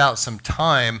carve out some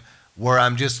time where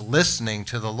I'm just listening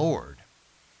to the Lord.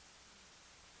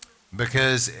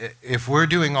 Because if we're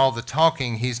doing all the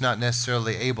talking, he's not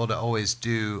necessarily able to always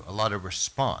do a lot of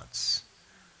response.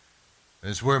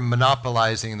 As we're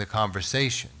monopolizing the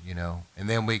conversation, and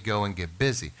then we go and get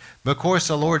busy. But of course,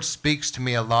 the Lord speaks to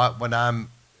me a lot when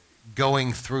I'm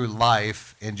going through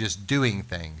life and just doing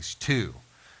things too.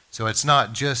 So it's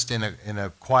not just in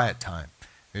a quiet time.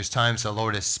 There's times the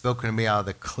Lord has spoken to me out of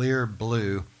the clear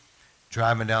blue,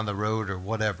 driving down the road or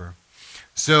whatever.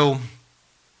 So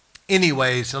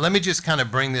anyway, so let me just kind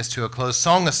of bring this to a close.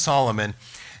 Song of Solomon.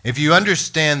 If you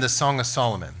understand the Song of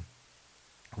Solomon,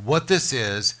 what this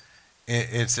is,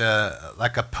 it's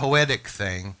like a poetic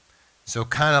thing. So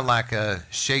kind of like a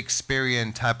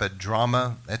Shakespearean type of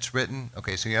drama that's written.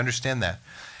 Okay, so you understand that.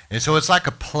 And so it's like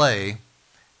a play.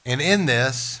 And in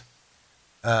this,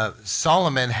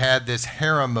 Solomon had this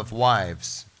harem of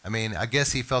wives. I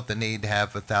guess he felt the need to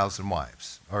have 1,000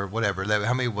 wives or whatever.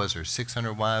 How many was there?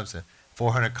 600 wives?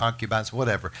 400 concubines?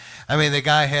 Whatever. The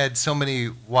guy had so many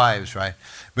wives, right?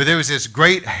 But there was this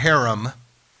great harem.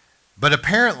 But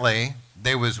apparently,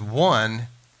 there was one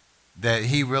that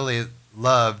he really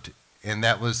loved, and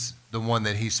that was the one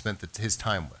that he spent his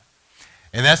time with.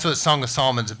 And that's what Song of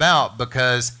Solomon's about,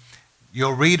 because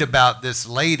you'll read about this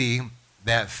lady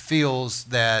that feels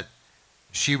that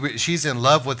she's in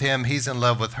love with him, he's in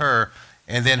love with her,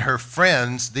 and then her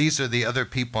friends, these are the other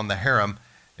people in the harem,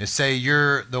 and say,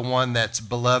 you're the one that's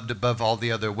beloved above all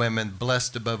the other women,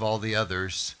 blessed above all the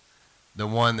others, the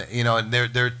one that, and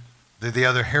they're the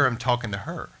other harem talking to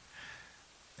her.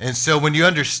 And so when you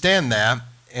understand that,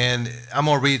 and I'm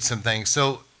going to read some things.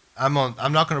 So I'm not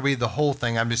going to read the whole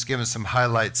thing. I'm just giving some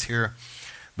highlights here.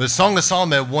 But Song of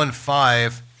Solomon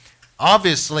 1:5,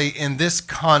 obviously in this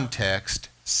context,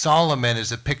 Solomon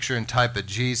is a picture and type of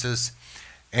Jesus.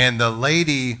 And the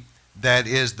lady that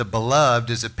is the beloved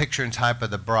is a picture and type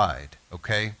of the bride,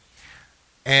 okay?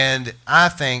 And I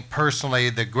think personally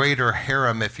the greater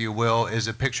harem, if you will, is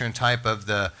a picture and type of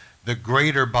the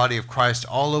greater body of Christ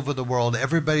all over the world,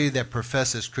 everybody that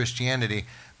professes Christianity.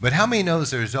 But how many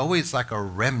knows there's always like a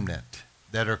remnant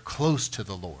that are close to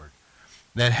the Lord,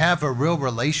 that have a real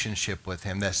relationship with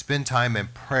him, that spend time in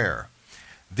prayer?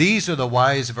 These are the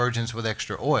wise virgins with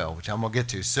extra oil, which I'm going to get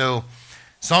to. So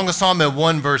Song of Solomon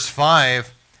 1 verse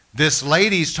 5, this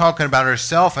lady's talking about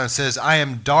herself and says, I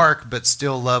am dark but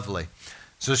still lovely.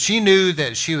 So she knew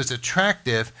that she was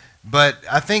attractive, but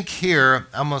I think here,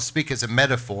 I'm going to speak as a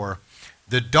metaphor.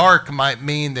 The dark might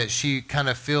mean that she kind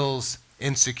of feels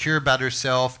insecure about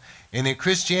herself. And in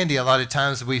Christianity, a lot of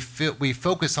times we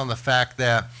focus on the fact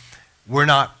that we're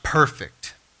not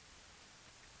perfect.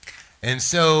 And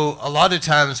so a lot of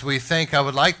times we think, I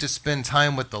would like to spend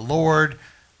time with the Lord,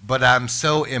 but I'm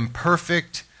so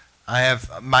imperfect. I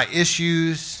have my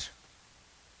issues.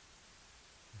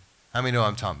 How many know what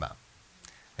I'm talking about?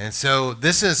 And so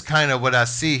this is kind of what I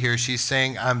see here. She's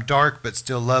saying, I'm dark but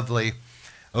still lovely.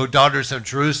 O daughters of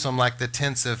Jerusalem, like the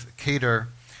tents of Kedar,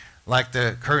 like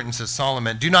the curtains of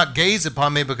Solomon. Do not gaze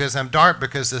upon me because I'm dark,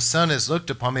 because the sun has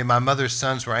looked upon me. My mother's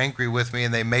sons were angry with me,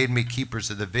 and they made me keepers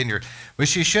of the vineyard. But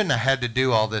she shouldn't have had to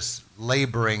do all this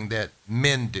laboring that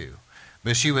men do.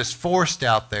 But she was forced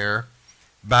out there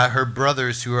by her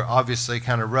brothers, who were obviously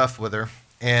kind of rough with her.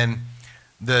 And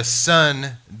the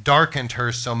sun darkened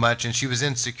her so much, and she was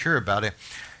insecure about it.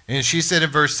 And she said in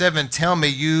verse 7, tell me,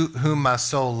 you whom my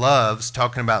soul loves,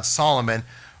 talking about Solomon,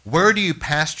 where do you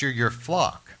pasture your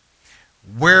flock?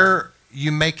 Where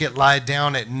you make it lie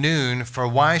down at noon, for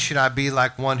why should I be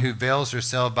like one who veils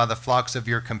herself by the flocks of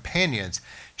your companions?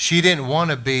 She didn't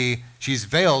want to be, she's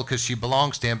veiled because she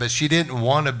belongs to him, but she didn't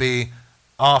want to be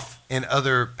off in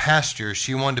other pastures.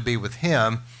 She wanted to be with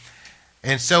him.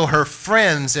 And so her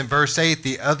friends, in verse 8,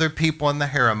 the other people in the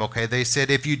harem, okay, they said,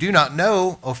 if you do not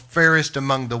know, O fairest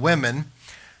among the women,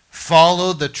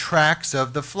 follow the tracks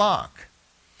of the flock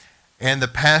and the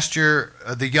pasture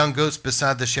of the young goats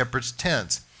beside the shepherd's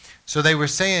tents. So they were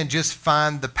saying, just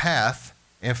find the path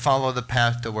and follow the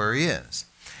path to where he is.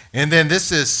 And then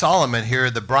this is Solomon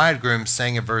here, the bridegroom,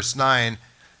 saying in verse 9,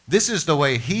 this is the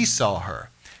way he saw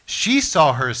her. She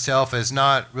saw herself as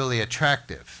not really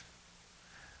attractive.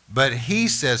 But he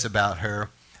says about her,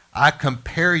 I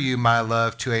compare you, my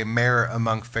love, to a mare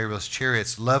among Pharaoh's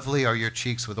chariots. Lovely are your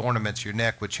cheeks with ornaments, your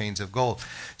neck with chains of gold.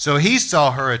 So he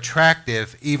saw her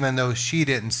attractive, even though she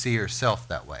didn't see herself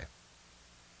that way.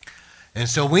 And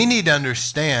so we need to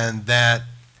understand that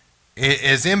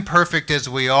as imperfect as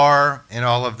we are and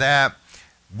all of that,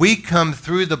 we come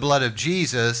through the blood of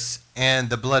Jesus, and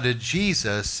the blood of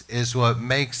Jesus is what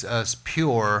makes us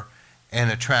pure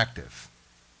and attractive.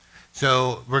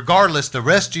 So regardless, the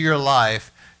rest of your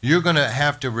life, you're going to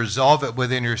have to resolve it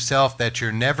within yourself that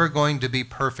you're never going to be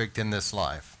perfect in this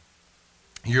life.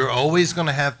 You're always going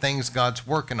to have things God's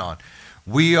working on.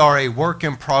 We are a work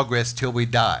in progress till we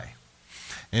die.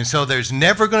 And so there's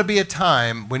never going to be a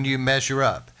time when you measure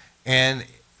up. And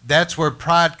that's where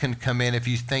pride can come in if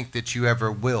you think that you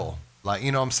ever will. Like,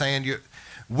 you know what I'm saying?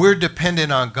 We're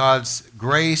dependent on God's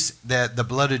grace, that the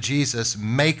blood of Jesus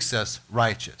makes us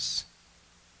righteous.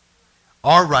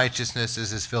 Our righteousness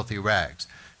is as filthy rags.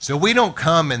 So we don't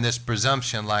come in this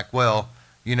presumption like, well,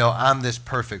 you know, I'm this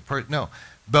perfect person. No.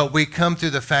 But we come through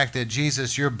the fact that,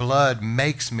 Jesus, your blood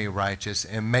makes me righteous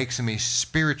and makes me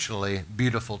spiritually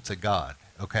beautiful to God.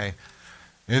 Okay?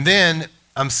 And then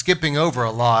I'm skipping over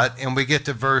a lot, and we get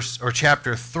to verse or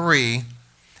chapter 3.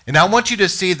 And I want you to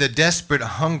see the desperate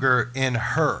hunger in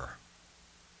her.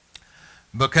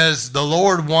 Because the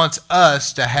Lord wants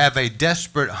us to have a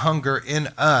desperate hunger in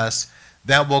us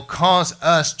that will cause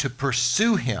us to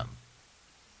pursue him.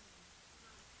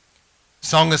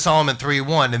 Song of Solomon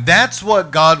 3:1. And that's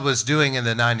what God was doing in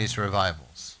the 90s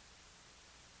revivals.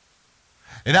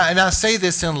 And I say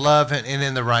this in love and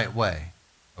in the right way.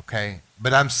 Okay?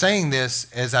 But I'm saying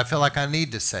this as I feel like I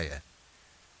need to say it.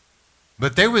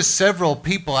 But there was several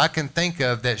people I can think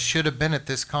of that should have been at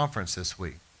this conference this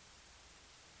week.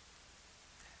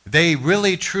 They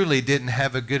really, truly didn't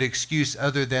have a good excuse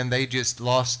other than they just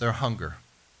lost their hunger.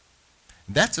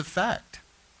 That's a fact.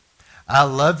 I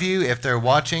love you. If they're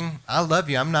watching, I love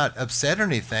you. I'm not upset or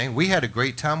anything. We had a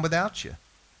great time without you.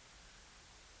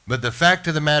 But the fact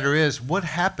of the matter is, what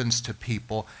happens to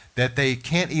people that they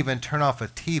can't even turn off a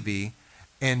TV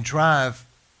and drive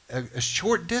a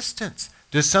short distance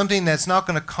to something that's not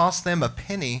going to cost them a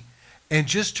penny and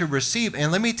just to receive?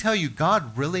 And let me tell you,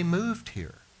 God really moved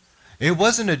here. It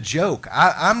wasn't a joke.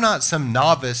 I'm not some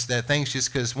novice that thinks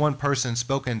just because one person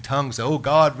spoke in tongues, oh,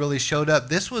 God really showed up.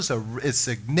 This was a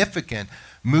significant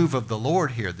move of the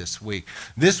Lord here this week.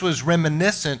 This was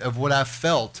reminiscent of what I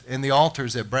felt in the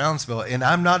altars at Brownsville, and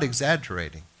I'm not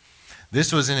exaggerating.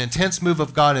 This was an intense move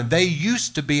of God, and they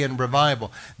used to be in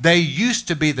revival. They used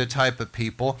to be the type of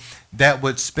people that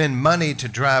would spend money to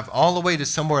drive all the way to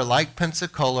somewhere like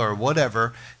Pensacola or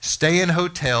whatever, stay in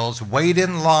hotels, wait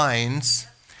in lines,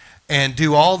 and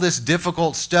do all this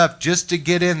difficult stuff just to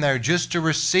get in there, just to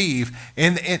receive.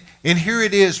 And here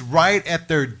it is right at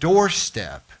their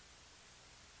doorstep.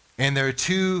 And they're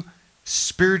too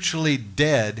spiritually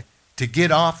dead to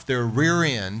get off their rear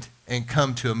end and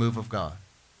come to a move of God.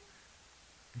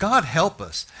 God help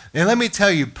us. And let me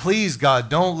tell you, please, God,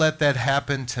 don't let that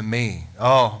happen to me.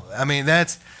 Oh, I mean,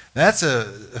 that's a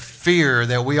fear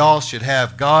that we all should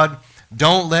have. God,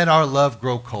 don't let our love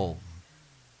grow cold.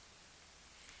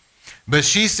 But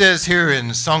she says here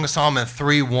in Song of Solomon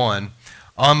 3:1,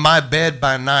 on my bed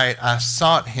by night I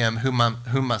sought him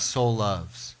whom my soul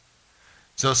loves.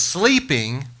 So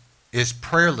sleeping is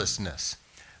prayerlessness.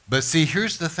 But see,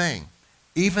 here's the thing.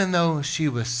 Even though she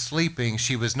was sleeping,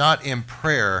 she was not in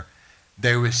prayer,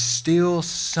 there was still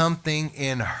something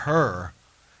in her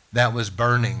that was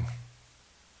burning.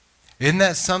 Isn't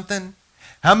that something?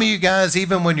 How many of you guys,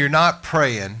 even when you're not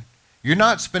praying, you're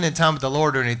not spending time with the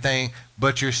Lord or anything,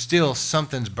 but you're still,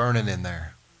 something's burning in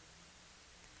there.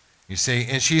 You see,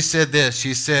 and she said this.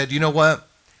 She said, you know what?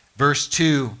 Verse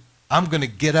 2, I'm going to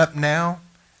get up now,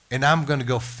 and I'm going to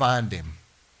go find him.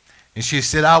 And she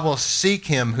said, I will seek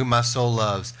him whom my soul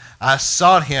loves. I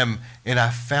sought him, and I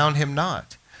found him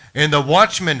not. And the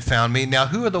watchmen found me. Now,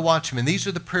 who are the watchmen? These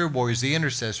are the prayer warriors, the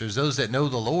intercessors, those that know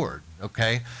the Lord,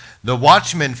 okay? The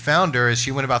watchmen found her as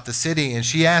she went about the city, and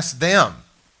she asked them.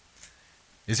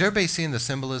 Is everybody seeing the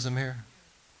symbolism here?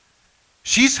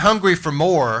 She's hungry for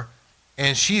more,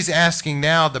 and she's asking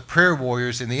now the prayer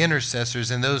warriors and the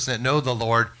intercessors and those that know the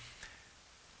Lord,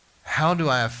 how do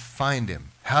I find him?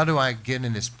 How do I get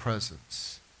in his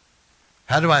presence?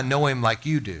 How do I know him like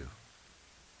you do?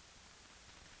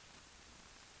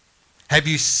 Have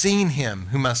you seen him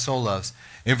whom my soul loves?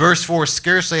 In verse 4,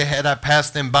 scarcely had I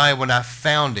passed them by when I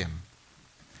found him.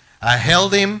 I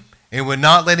held him and would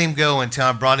not let him go until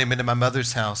I brought him into my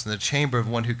mother's house in the chamber of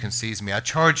one who conceives me. I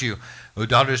charge you, O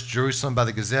daughters of Jerusalem, by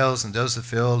the gazelles and does of the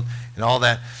field and all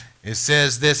that. It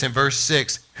says this in verse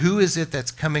 6, who is it that's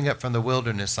coming up from the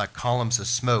wilderness like columns of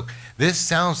smoke? This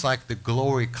sounds like the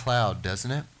glory cloud,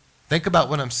 doesn't it? Think about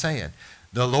what I'm saying.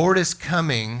 The Lord is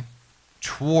coming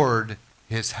toward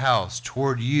his house,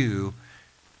 toward you,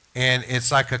 and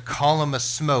it's like a column of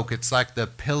smoke. It's like the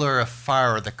pillar of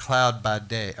fire, or the cloud by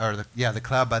day, the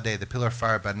cloud by day, the pillar of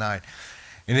fire by night.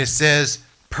 And it says,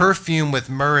 perfume with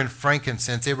myrrh and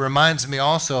frankincense. It reminds me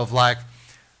also of like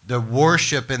the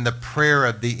worship and the prayer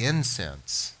of the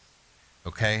incense,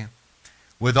 okay?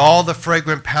 With all the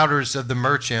fragrant powders of the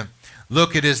merchant.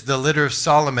 Look, it is the litter of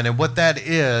Solomon. And what that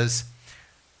is,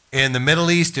 in the Middle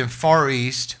East and Far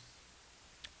East,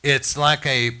 it's like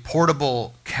a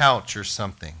portable couch or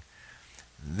something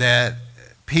that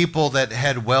people that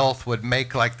had wealth would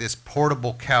make, like this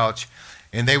portable couch,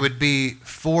 and they would be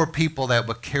 4 people that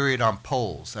would carry it on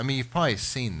poles. I mean, you've probably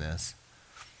seen this.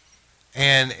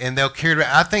 And they'll carry it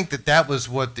around. I think that was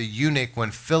what the eunuch,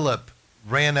 when Philip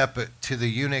ran up to the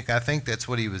eunuch, I think that's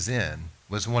what he was in,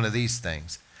 was one of these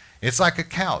things. It's like a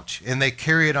couch, and they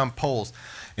carry it on poles.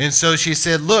 And so she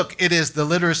said, look, it is the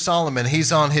litter of Solomon.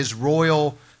 He's on his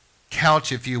royal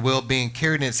couch, if you will, being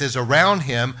carried. And it says, around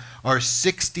him are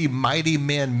 60 mighty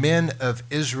men of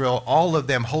Israel, all of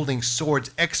them holding swords,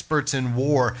 experts in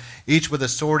war, each with a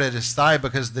sword at his thigh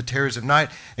because of the terrors of night.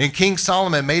 And King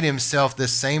Solomon made himself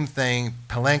this same thing,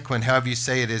 palanquin, however you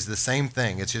say it, is the same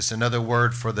thing. It's just another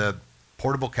word for the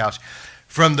portable couch,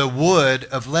 from the wood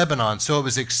of Lebanon. So it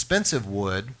was expensive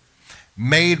wood,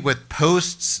 made with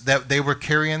posts that they were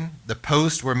carrying. The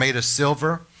posts were made of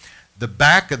silver. The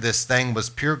back of this thing was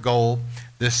pure gold.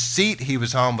 The seat he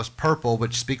was on was purple,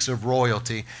 which speaks of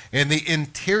royalty. And the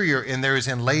interior in there is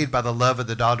inlaid by the love of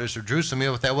the daughters of Jerusalem. You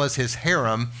know what that was? His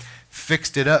harem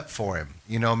fixed it up for him,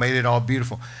 made it all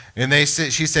beautiful. And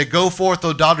she said, go forth,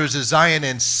 O daughters of Zion,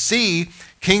 and see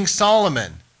King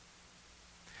Solomon.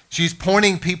 She's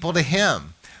pointing people to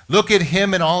him. Look at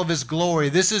him in all of his glory.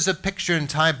 This is a picture and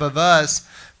type of us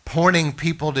pointing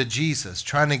people to Jesus,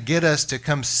 trying to get us to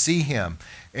come see him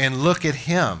and look at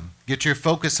him. Get your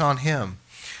focus on him.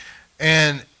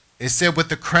 And it said, with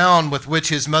the crown with which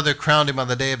his mother crowned him on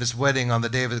the day of his wedding, on the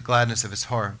day of the gladness of his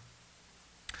heart.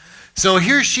 So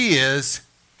here she is.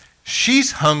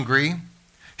 She's hungry.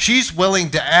 She's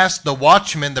willing to ask the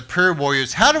watchmen, the prayer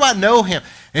warriors, how do I know him?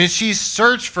 And she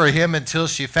searched for him until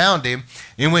she found him.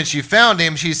 And when she found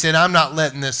him, she said, I'm not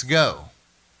letting this go.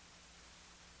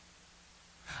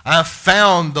 I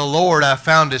found the Lord. I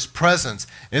found his presence.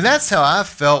 And that's how I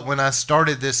felt when I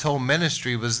started this whole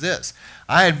ministry, was this.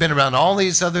 I had been around all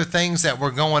these other things that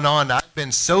were going on. I've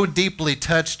been so deeply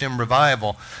touched in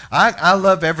revival. I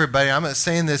love everybody. I'm not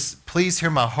saying this, please hear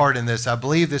my heart in this. I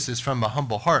believe this is from a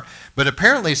humble heart. But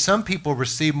apparently some people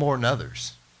receive more than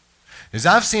others. Because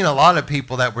I've seen a lot of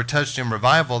people that were touched in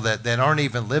revival that aren't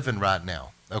even living right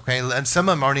now. Okay, and some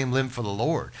of them aren't even living for the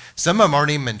Lord. Some of them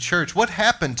aren't even in church. What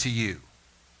happened to you?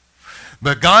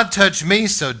 But God touched me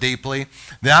so deeply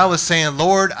that I was saying,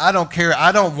 Lord, I don't care.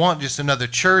 I don't want just another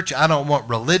church. I don't want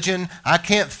religion. I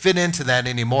can't fit into that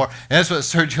anymore. And that's what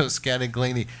Sergio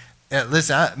Scataglini,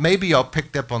 listen, maybe y'all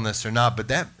picked up on this or not, but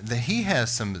that he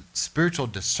has some spiritual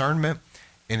discernment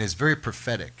and is very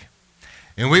prophetic.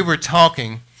 And we were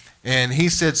talking, and he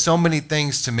said so many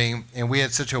things to me, and we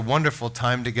had such a wonderful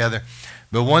time together.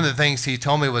 But one of the things he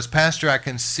told me was, Pastor, I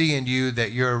can see in you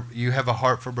that you have a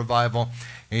heart for revival.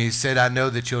 And he said, I know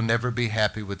that you'll never be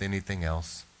happy with anything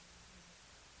else.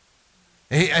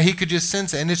 He could just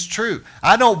sense it, and it's true.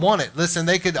 I don't want it. Listen,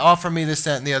 they could offer me this,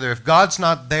 that, and the other. If God's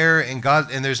not there and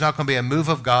there's not going to be a move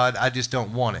of God, I just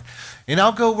don't want it. And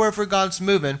I'll go wherever God's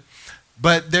moving.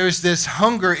 But there's this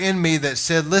hunger in me that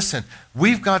said, listen,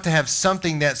 we've got to have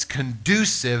something that's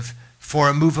conducive for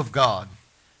a move of God.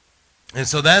 And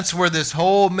so that's where this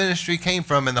whole ministry came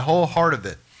from and the whole heart of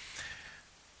it.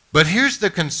 But here's the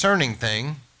concerning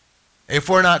thing. If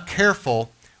we're not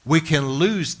careful, we can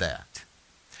lose that.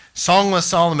 Song of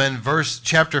Solomon,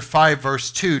 chapter 5,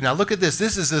 verse 2. Now look at this.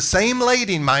 This is the same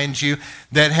lady, mind you,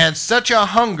 that had such a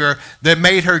hunger that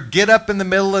made her get up in the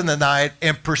middle of the night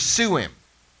and pursue him.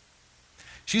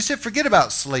 She said, forget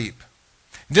about sleep.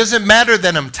 It doesn't matter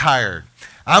that I'm tired.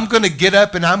 I'm going to get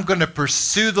up and I'm going to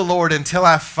pursue the Lord until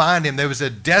I find him. There was a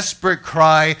desperate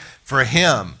cry for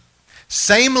him.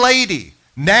 Same lady.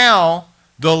 Now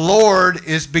the Lord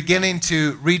is beginning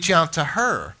to reach out to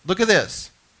her. Look at this.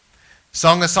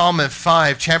 Song of Solomon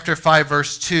 5, chapter 5,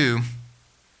 verse 2.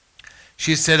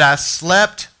 She said, I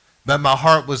slept, but my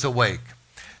heart was awake.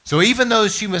 So even though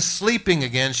she was sleeping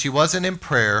again, she wasn't in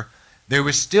prayer, there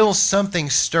was still something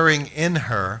stirring in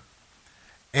her.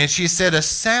 And she said, a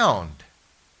sound.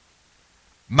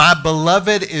 My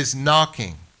beloved is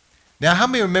knocking. Now, how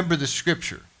many remember the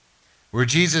scripture where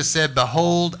Jesus said,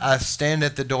 behold, I stand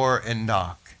at the door and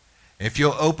knock. If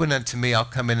you'll open unto me, I'll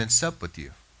come in and sup with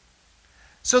you.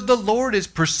 So the Lord is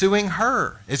pursuing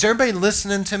her. Is everybody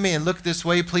listening to me? And look this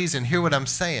way, please, and hear what I'm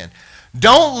saying.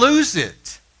 Don't lose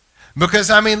it. Because,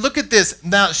 look at this.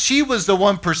 Now, she was the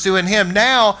one pursuing him.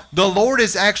 Now, the Lord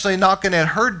is actually knocking at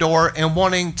her door and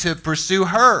wanting to pursue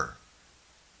her.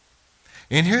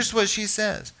 And here's what she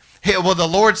says. Well, the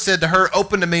Lord said to her,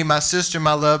 open to me, my sister,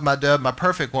 my love, my dove, my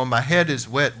perfect one. My head is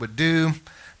wet with dew,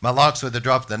 my locks with the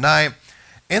drop of the night.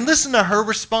 And listen to her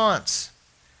response.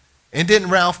 And didn't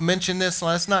Ralph mention this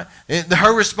last night?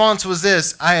 Her response was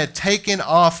this, I had taken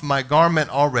off my garment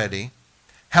already.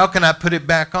 How can I put it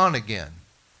back on again?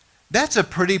 That's a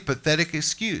pretty pathetic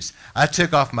excuse. I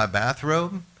took off my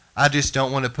bathrobe. I just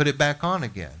don't want to put it back on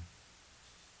again.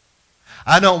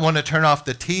 I don't want to turn off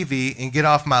the TV and get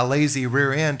off my lazy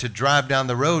rear end to drive down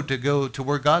the road to go to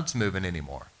where God's moving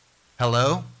anymore.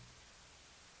 Hello?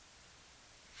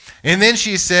 And then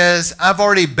she says, I've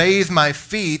already bathed my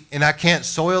feet and I can't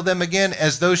soil them again,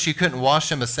 as though she couldn't wash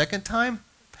them a second time.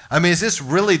 Is this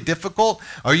really difficult?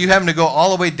 Are you having to go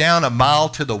all the way down a mile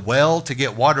to the well to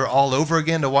get water all over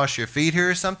again to wash your feet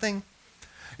here or something?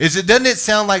 Doesn't it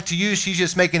sound like to you she's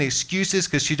just making excuses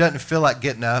because she doesn't feel like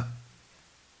getting up?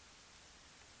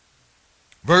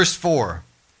 Verse 4,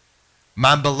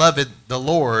 my beloved, the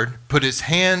Lord, put his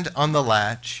hand on the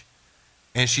latch,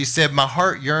 and she said, my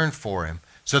heart yearned for him.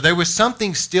 So there was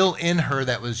something still in her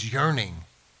that was yearning.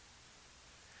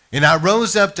 And I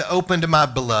rose up to open to my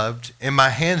beloved, and my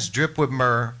hands dripped with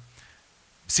myrrh.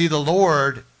 See, the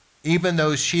Lord, even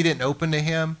though she didn't open to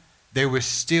him, there was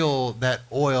still that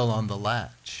oil on the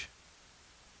latch.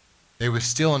 There was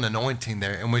still an anointing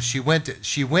there. And when she went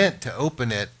to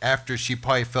open it after she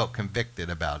probably felt convicted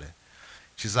about it.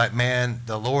 She's like, man,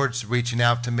 the Lord's reaching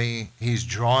out to me. He's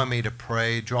drawing me to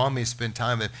pray, drawing me to spend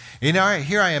time with him. And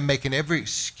here I am making every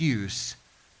excuse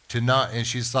to not. And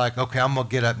she's like, okay, I'm going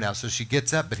to get up now. So she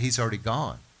gets up, but he's already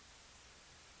gone.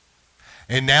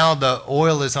 And now the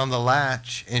oil is on the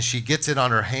latch, and she gets it on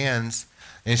her hands,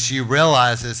 and she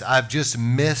realizes, I've just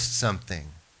missed something.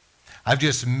 I've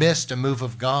just missed a move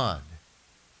of God.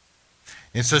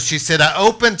 And so she said, I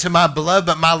opened to my beloved,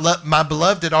 but my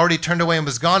beloved had already turned away and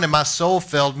was gone, and my soul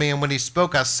failed me. And when he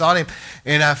spoke, I sought him,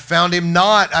 and I found him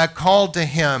not. I called to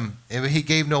him, and he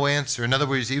gave no answer. In other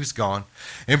words, he was gone.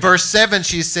 In verse 7,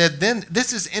 she said, then,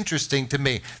 this is interesting to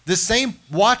me. The same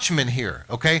watchman here,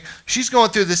 okay? She's going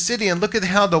through the city, and look at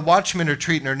how the watchmen are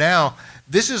treating her now.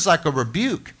 This is like a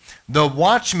rebuke. The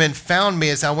watchmen found me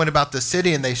as I went about the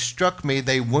city, and they struck me,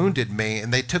 they wounded me,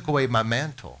 and they took away my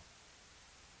mantle.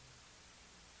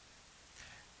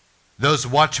 Those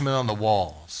watchmen on the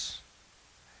walls.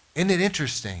 Isn't it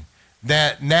interesting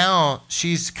that now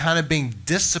she's kind of being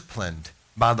disciplined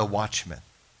by the watchmen?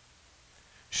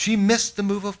 She missed the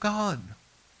move of God.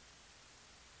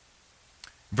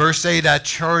 Verse 8, I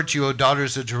charge you, O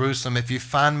daughters of Jerusalem, if you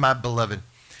find my beloved,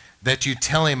 that you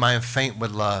tell him I am faint with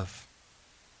love.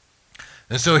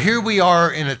 And so here we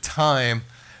are in a time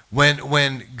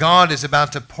when God is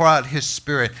about to pour out his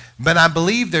Spirit. But I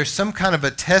believe there's some kind of a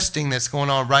testing that's going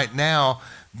on right now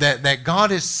that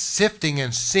God is sifting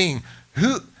and seeing.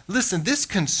 Listen, this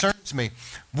concerns me.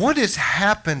 What has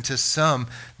happened to some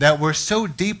that were so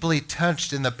deeply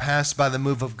touched in the past by the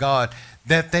move of God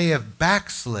that they have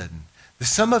backslidden?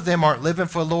 Some of them aren't living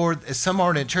for the Lord, some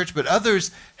aren't in church, but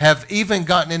others have even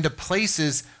gotten into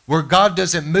places where God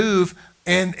doesn't move,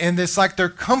 and it's like they're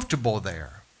comfortable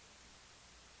there.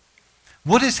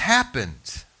 What has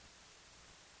happened?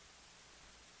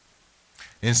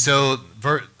 And so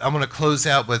I'm going to close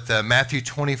out with Matthew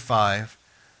 25.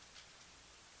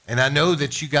 And I know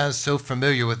that you guys are so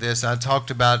familiar with this. I talked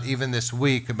about even this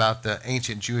week about the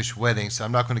ancient Jewish wedding, so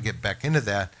I'm not going to get back into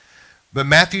that. But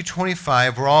Matthew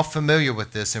 25, we're all familiar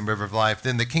with this in River of Life.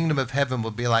 Then the kingdom of heaven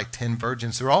will be like 10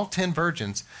 virgins. They're all 10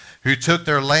 virgins who took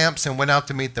their lamps and went out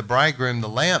to meet the bridegroom. The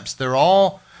lamps, they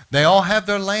all have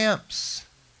their lamps.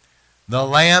 The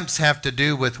lamps have to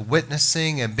do with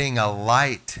witnessing and being a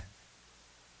light.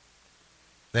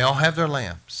 They all have their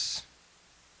lamps.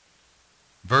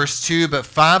 Verse 2, but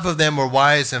 5 of them were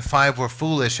wise and 5 were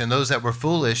foolish. And those that were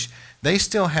foolish, they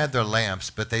still had their lamps,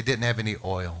 but they didn't have any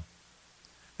oil.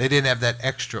 They didn't have that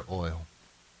extra oil.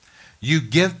 You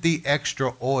get the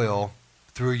extra oil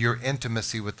through your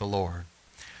intimacy with the Lord.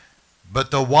 But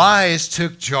the wise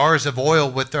took jars of oil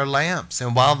with their lamps.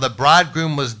 And while the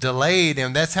bridegroom was delayed,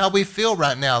 and that's how we feel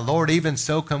right now, Lord, even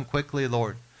so come quickly,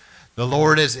 Lord. The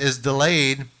Lord is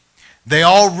delayed. They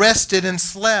all rested and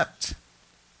slept.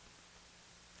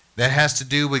 That has to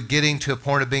do with getting to a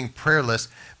point of being prayerless.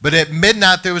 But at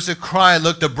midnight there was a cry,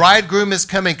 look, the bridegroom is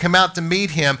coming, come out to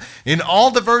meet him. And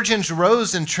all the virgins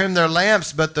rose and trimmed their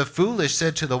lamps, but the foolish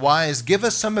said to the wise, give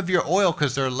us some of your oil,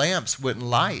 because their lamps wouldn't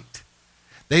light.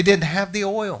 They didn't have the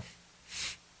oil.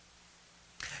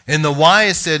 And the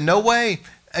wise said, no way.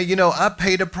 I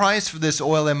paid a price for this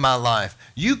oil in my life.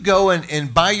 You go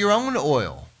and buy your own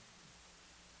oil.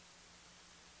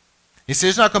 He said,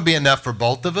 there's not going to be enough for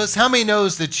both of us. How many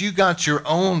knows that you got your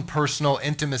own personal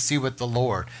intimacy with the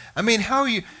Lord? I mean, how are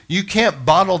you can't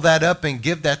bottle that up and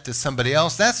give that to somebody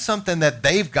else. That's something that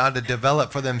they've got to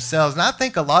develop for themselves. And I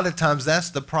think a lot of times that's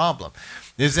the problem,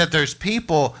 is that there's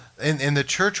people in the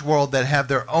church world that have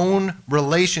their own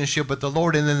relationship with the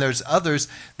Lord, and then there's others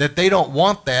that they don't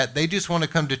want that. They just want to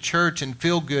come to church and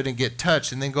feel good and get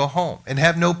touched and then go home and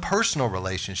have no personal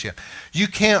relationship. You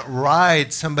can't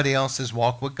ride somebody else's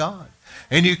walk with God.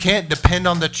 And you can't depend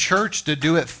on the church to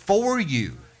do it for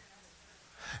you.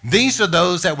 These are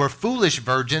those that were foolish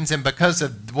virgins, and because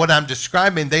of what I'm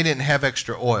describing, they didn't have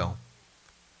extra oil.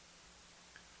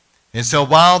 And so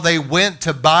while they went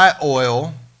to buy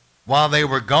oil, while they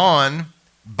were gone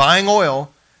buying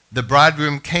oil, the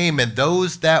bridegroom came, and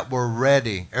those that were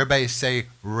ready, everybody say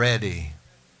ready.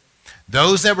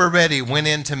 Those that were ready went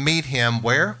in to meet him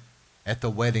where? At the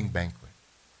wedding banquet,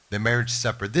 the marriage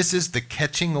supper. This is the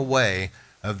catching away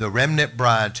of the remnant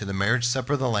bride to the marriage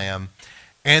supper of the Lamb.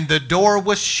 And the door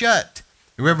was shut.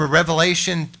 Remember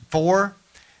Revelation 4?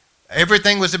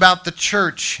 Everything was about the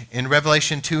church in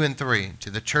Revelation 2 and 3, to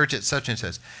the church at such and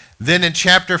such. Then in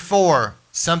chapter 4,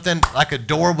 something like a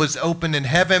door was opened in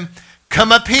heaven.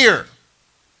 Come up here.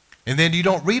 And then you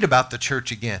don't read about the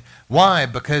church again. Why?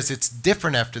 Because it's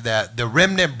different after that. The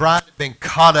remnant bride had been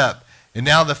caught up, and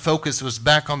now the focus was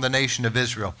back on the nation of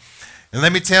Israel. And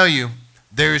let me tell you,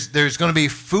 there's going to be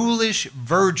foolish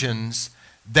virgins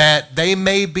that they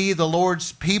may be the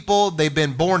Lord's people. They've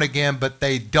been born again, but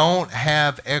they don't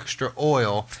have extra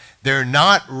oil. They're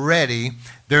not ready.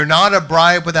 They're not a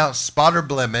bride without spot or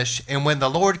blemish. And when the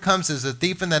Lord comes as a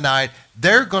thief in the night,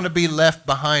 they're going to be left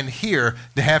behind here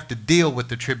to have to deal with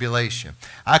the tribulation.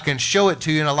 I can show it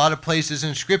to you in a lot of places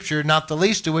in Scripture, not the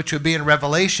least of which would be in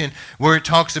Revelation, where it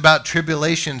talks about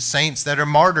tribulation saints that are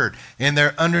martyred, and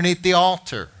they're underneath the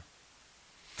altar.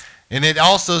 And it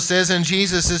also says in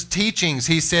Jesus' teachings,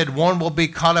 he said one will be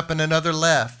caught up and another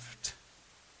left.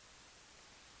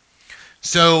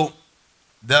 So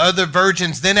the other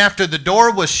virgins, then after the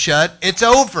door was shut, it's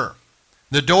over.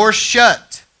 The door's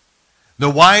shut. The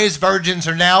wise virgins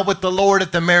are now with the Lord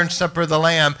at the marriage supper of the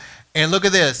Lamb. And look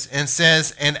at this, and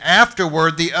says, and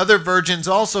afterward the other virgins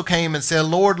also came and said,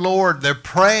 Lord, Lord. They're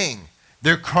praying.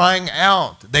 They're crying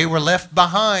out. They were left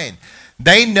behind.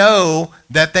 They know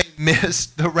that they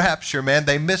missed the rapture, man.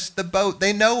 They missed the boat.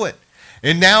 They know it.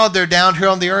 And now they're down here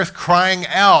on the earth crying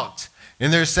out.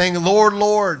 And they're saying, Lord,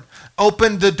 Lord,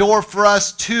 open the door for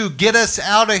us too. Get us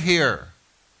out of here.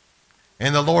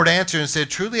 And the Lord answered and said,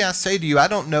 truly I say to you, I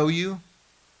don't know you.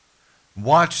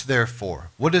 Watch therefore.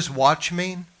 What does watch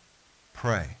mean?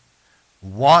 Pray.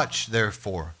 Watch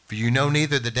therefore, for you know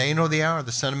neither the day nor the hour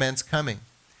the Son of Man's coming.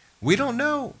 We don't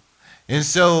know. And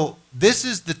so this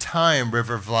is the time,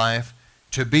 River of Life,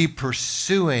 to be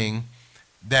pursuing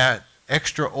that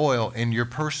extra oil in your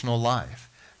personal life.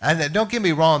 And don't get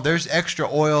me wrong, there's extra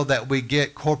oil that we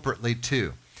get corporately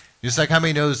too. Just like how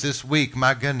many knows this week,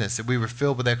 my goodness, that we were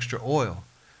filled with extra oil.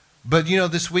 But you know,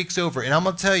 this week's over. And I'm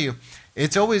going to tell you,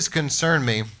 it's always concerned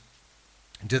me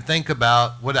to think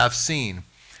about what I've seen.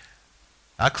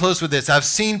 I close with this. I've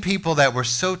seen people that were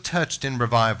so touched in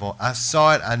revival. I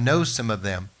saw it. I know some of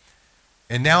them.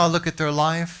 And now I look at their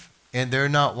life, and they're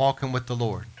not walking with the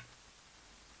Lord.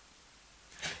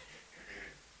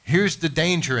 Here's the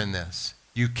danger in this.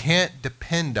 You can't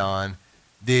depend on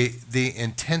the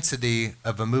intensity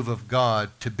of a move of God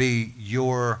to be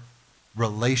your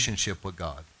relationship with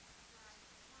God.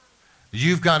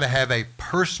 You've got to have a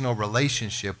personal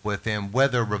relationship with Him,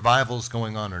 whether revival's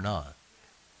going on or not.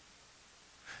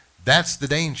 That's the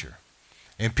danger.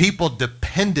 And people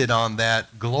depended on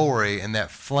that glory and that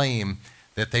flame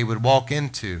that they would walk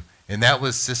into. And that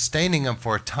was sustaining them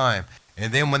for a time.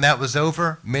 And then when that was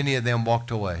over, many of them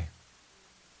walked away.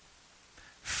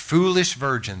 Foolish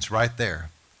virgins right there.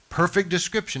 Perfect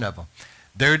description of them.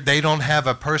 They don't have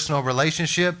a personal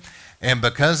relationship. And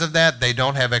because of that, they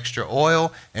don't have extra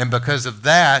oil. And because of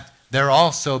that, they're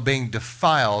also being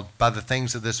defiled by the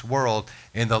things of this world.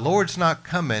 And the Lord's not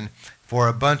coming for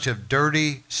a bunch of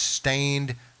dirty,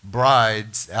 stained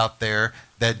brides out there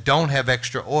that don't have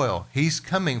extra oil. He's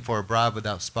coming for a bride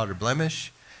without spot or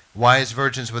blemish, wise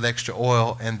virgins with extra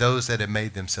oil, and those that have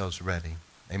made themselves ready.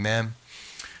 Amen.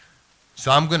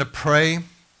 So I'm going to pray,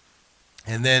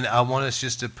 and then I want us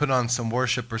just to put on some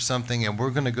worship or something, and we're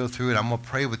going to go through it. I'm going to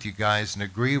pray with you guys and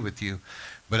agree with you.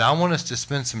 But I want us to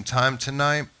spend some time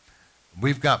tonight.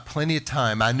 We've got plenty of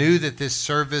time. I knew that this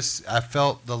service, I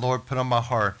felt the Lord put on my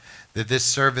heart that this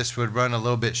service would run a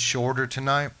little bit shorter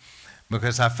tonight,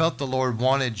 because I felt the Lord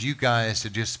wanted you guys to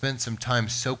just spend some time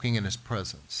soaking in His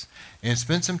presence and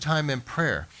spend some time in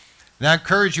prayer. And I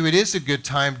encourage you, it is a good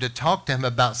time to talk to Him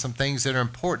about some things that are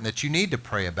important that you need to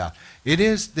pray about. That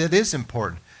is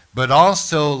important. But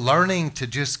also learning to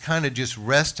just kind of just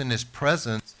rest in His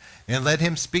presence and let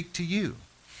Him speak to you.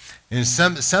 And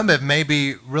some have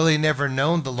maybe really never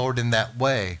known the Lord in that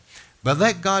way. But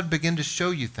let God begin to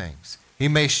show you things. He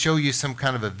may show you some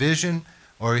kind of a vision,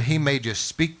 or He may just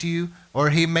speak to you, or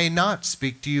He may not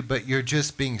speak to you, but you're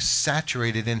just being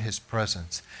saturated in His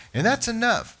presence. And that's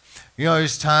enough. You know,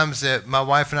 there's times that my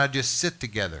wife and I just sit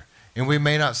together, and we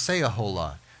may not say a whole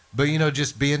lot, but, you know,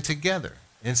 just being together.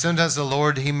 And sometimes the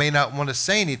Lord, He may not want to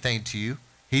say anything to you.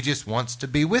 He just wants to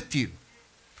be with you.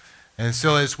 And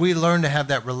so as we learn to have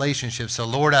that relationship, so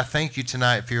Lord, I thank you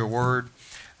tonight for your word.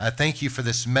 I thank you for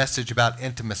this message about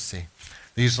intimacy.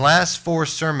 These last 4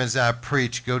 sermons that I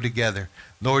preach go together.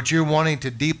 Lord, you're wanting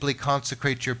to deeply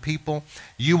consecrate your people.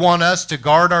 You want us to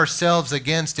guard ourselves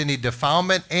against any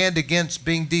defilement and against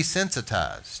being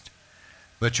desensitized.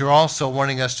 But you're also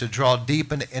wanting us to draw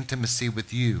deep into intimacy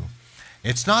with you.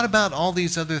 It's not about all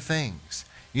these other things.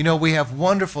 You know, we have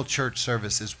wonderful church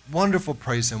services, wonderful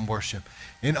praise and worship,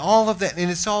 and all of that,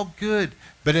 and it's all good.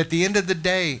 But at the end of the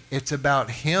day, it's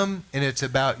about Him, and it's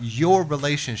about your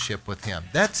relationship with Him.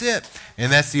 That's it.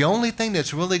 And that's the only thing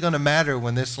that's really going to matter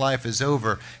when this life is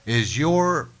over, is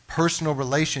your personal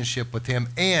relationship with Him,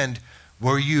 and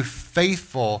were you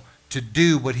faithful to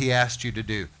do what He asked you to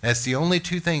do. That's the only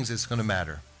 2 things that's going to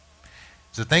matter.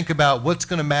 So think about what's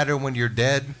going to matter when you're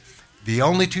dead. The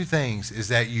only 2 things is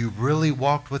that you really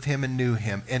walked with Him and knew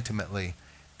Him intimately,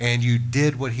 and you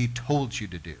did what he told you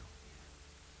to do.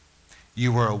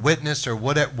 You were a witness, or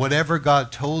whatever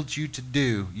God told you to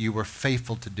do, you were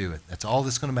faithful to do it. That's all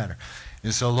that's going to matter.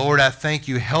 And so, Lord, I thank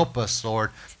you. Help us, Lord,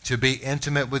 to be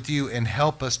intimate with you, and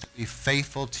help us to be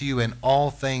faithful to you in all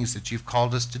things that you've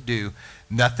called us to do,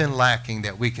 nothing lacking,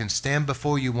 that we can stand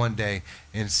before you one day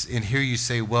and hear you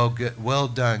say, well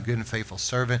done, good and faithful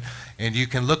servant. And you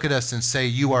can look at us and say,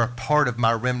 you are a part of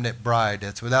my remnant bride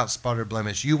that's without spot or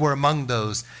blemish. You were among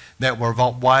those that were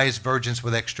wise virgins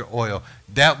with extra oil.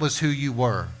 That was who you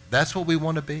were. That's what we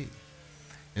want to be.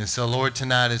 And so, Lord,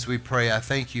 tonight as we pray, I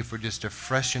thank you for just a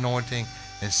fresh anointing,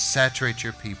 and saturate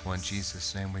your people. In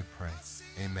Jesus' name we pray.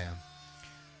 Amen.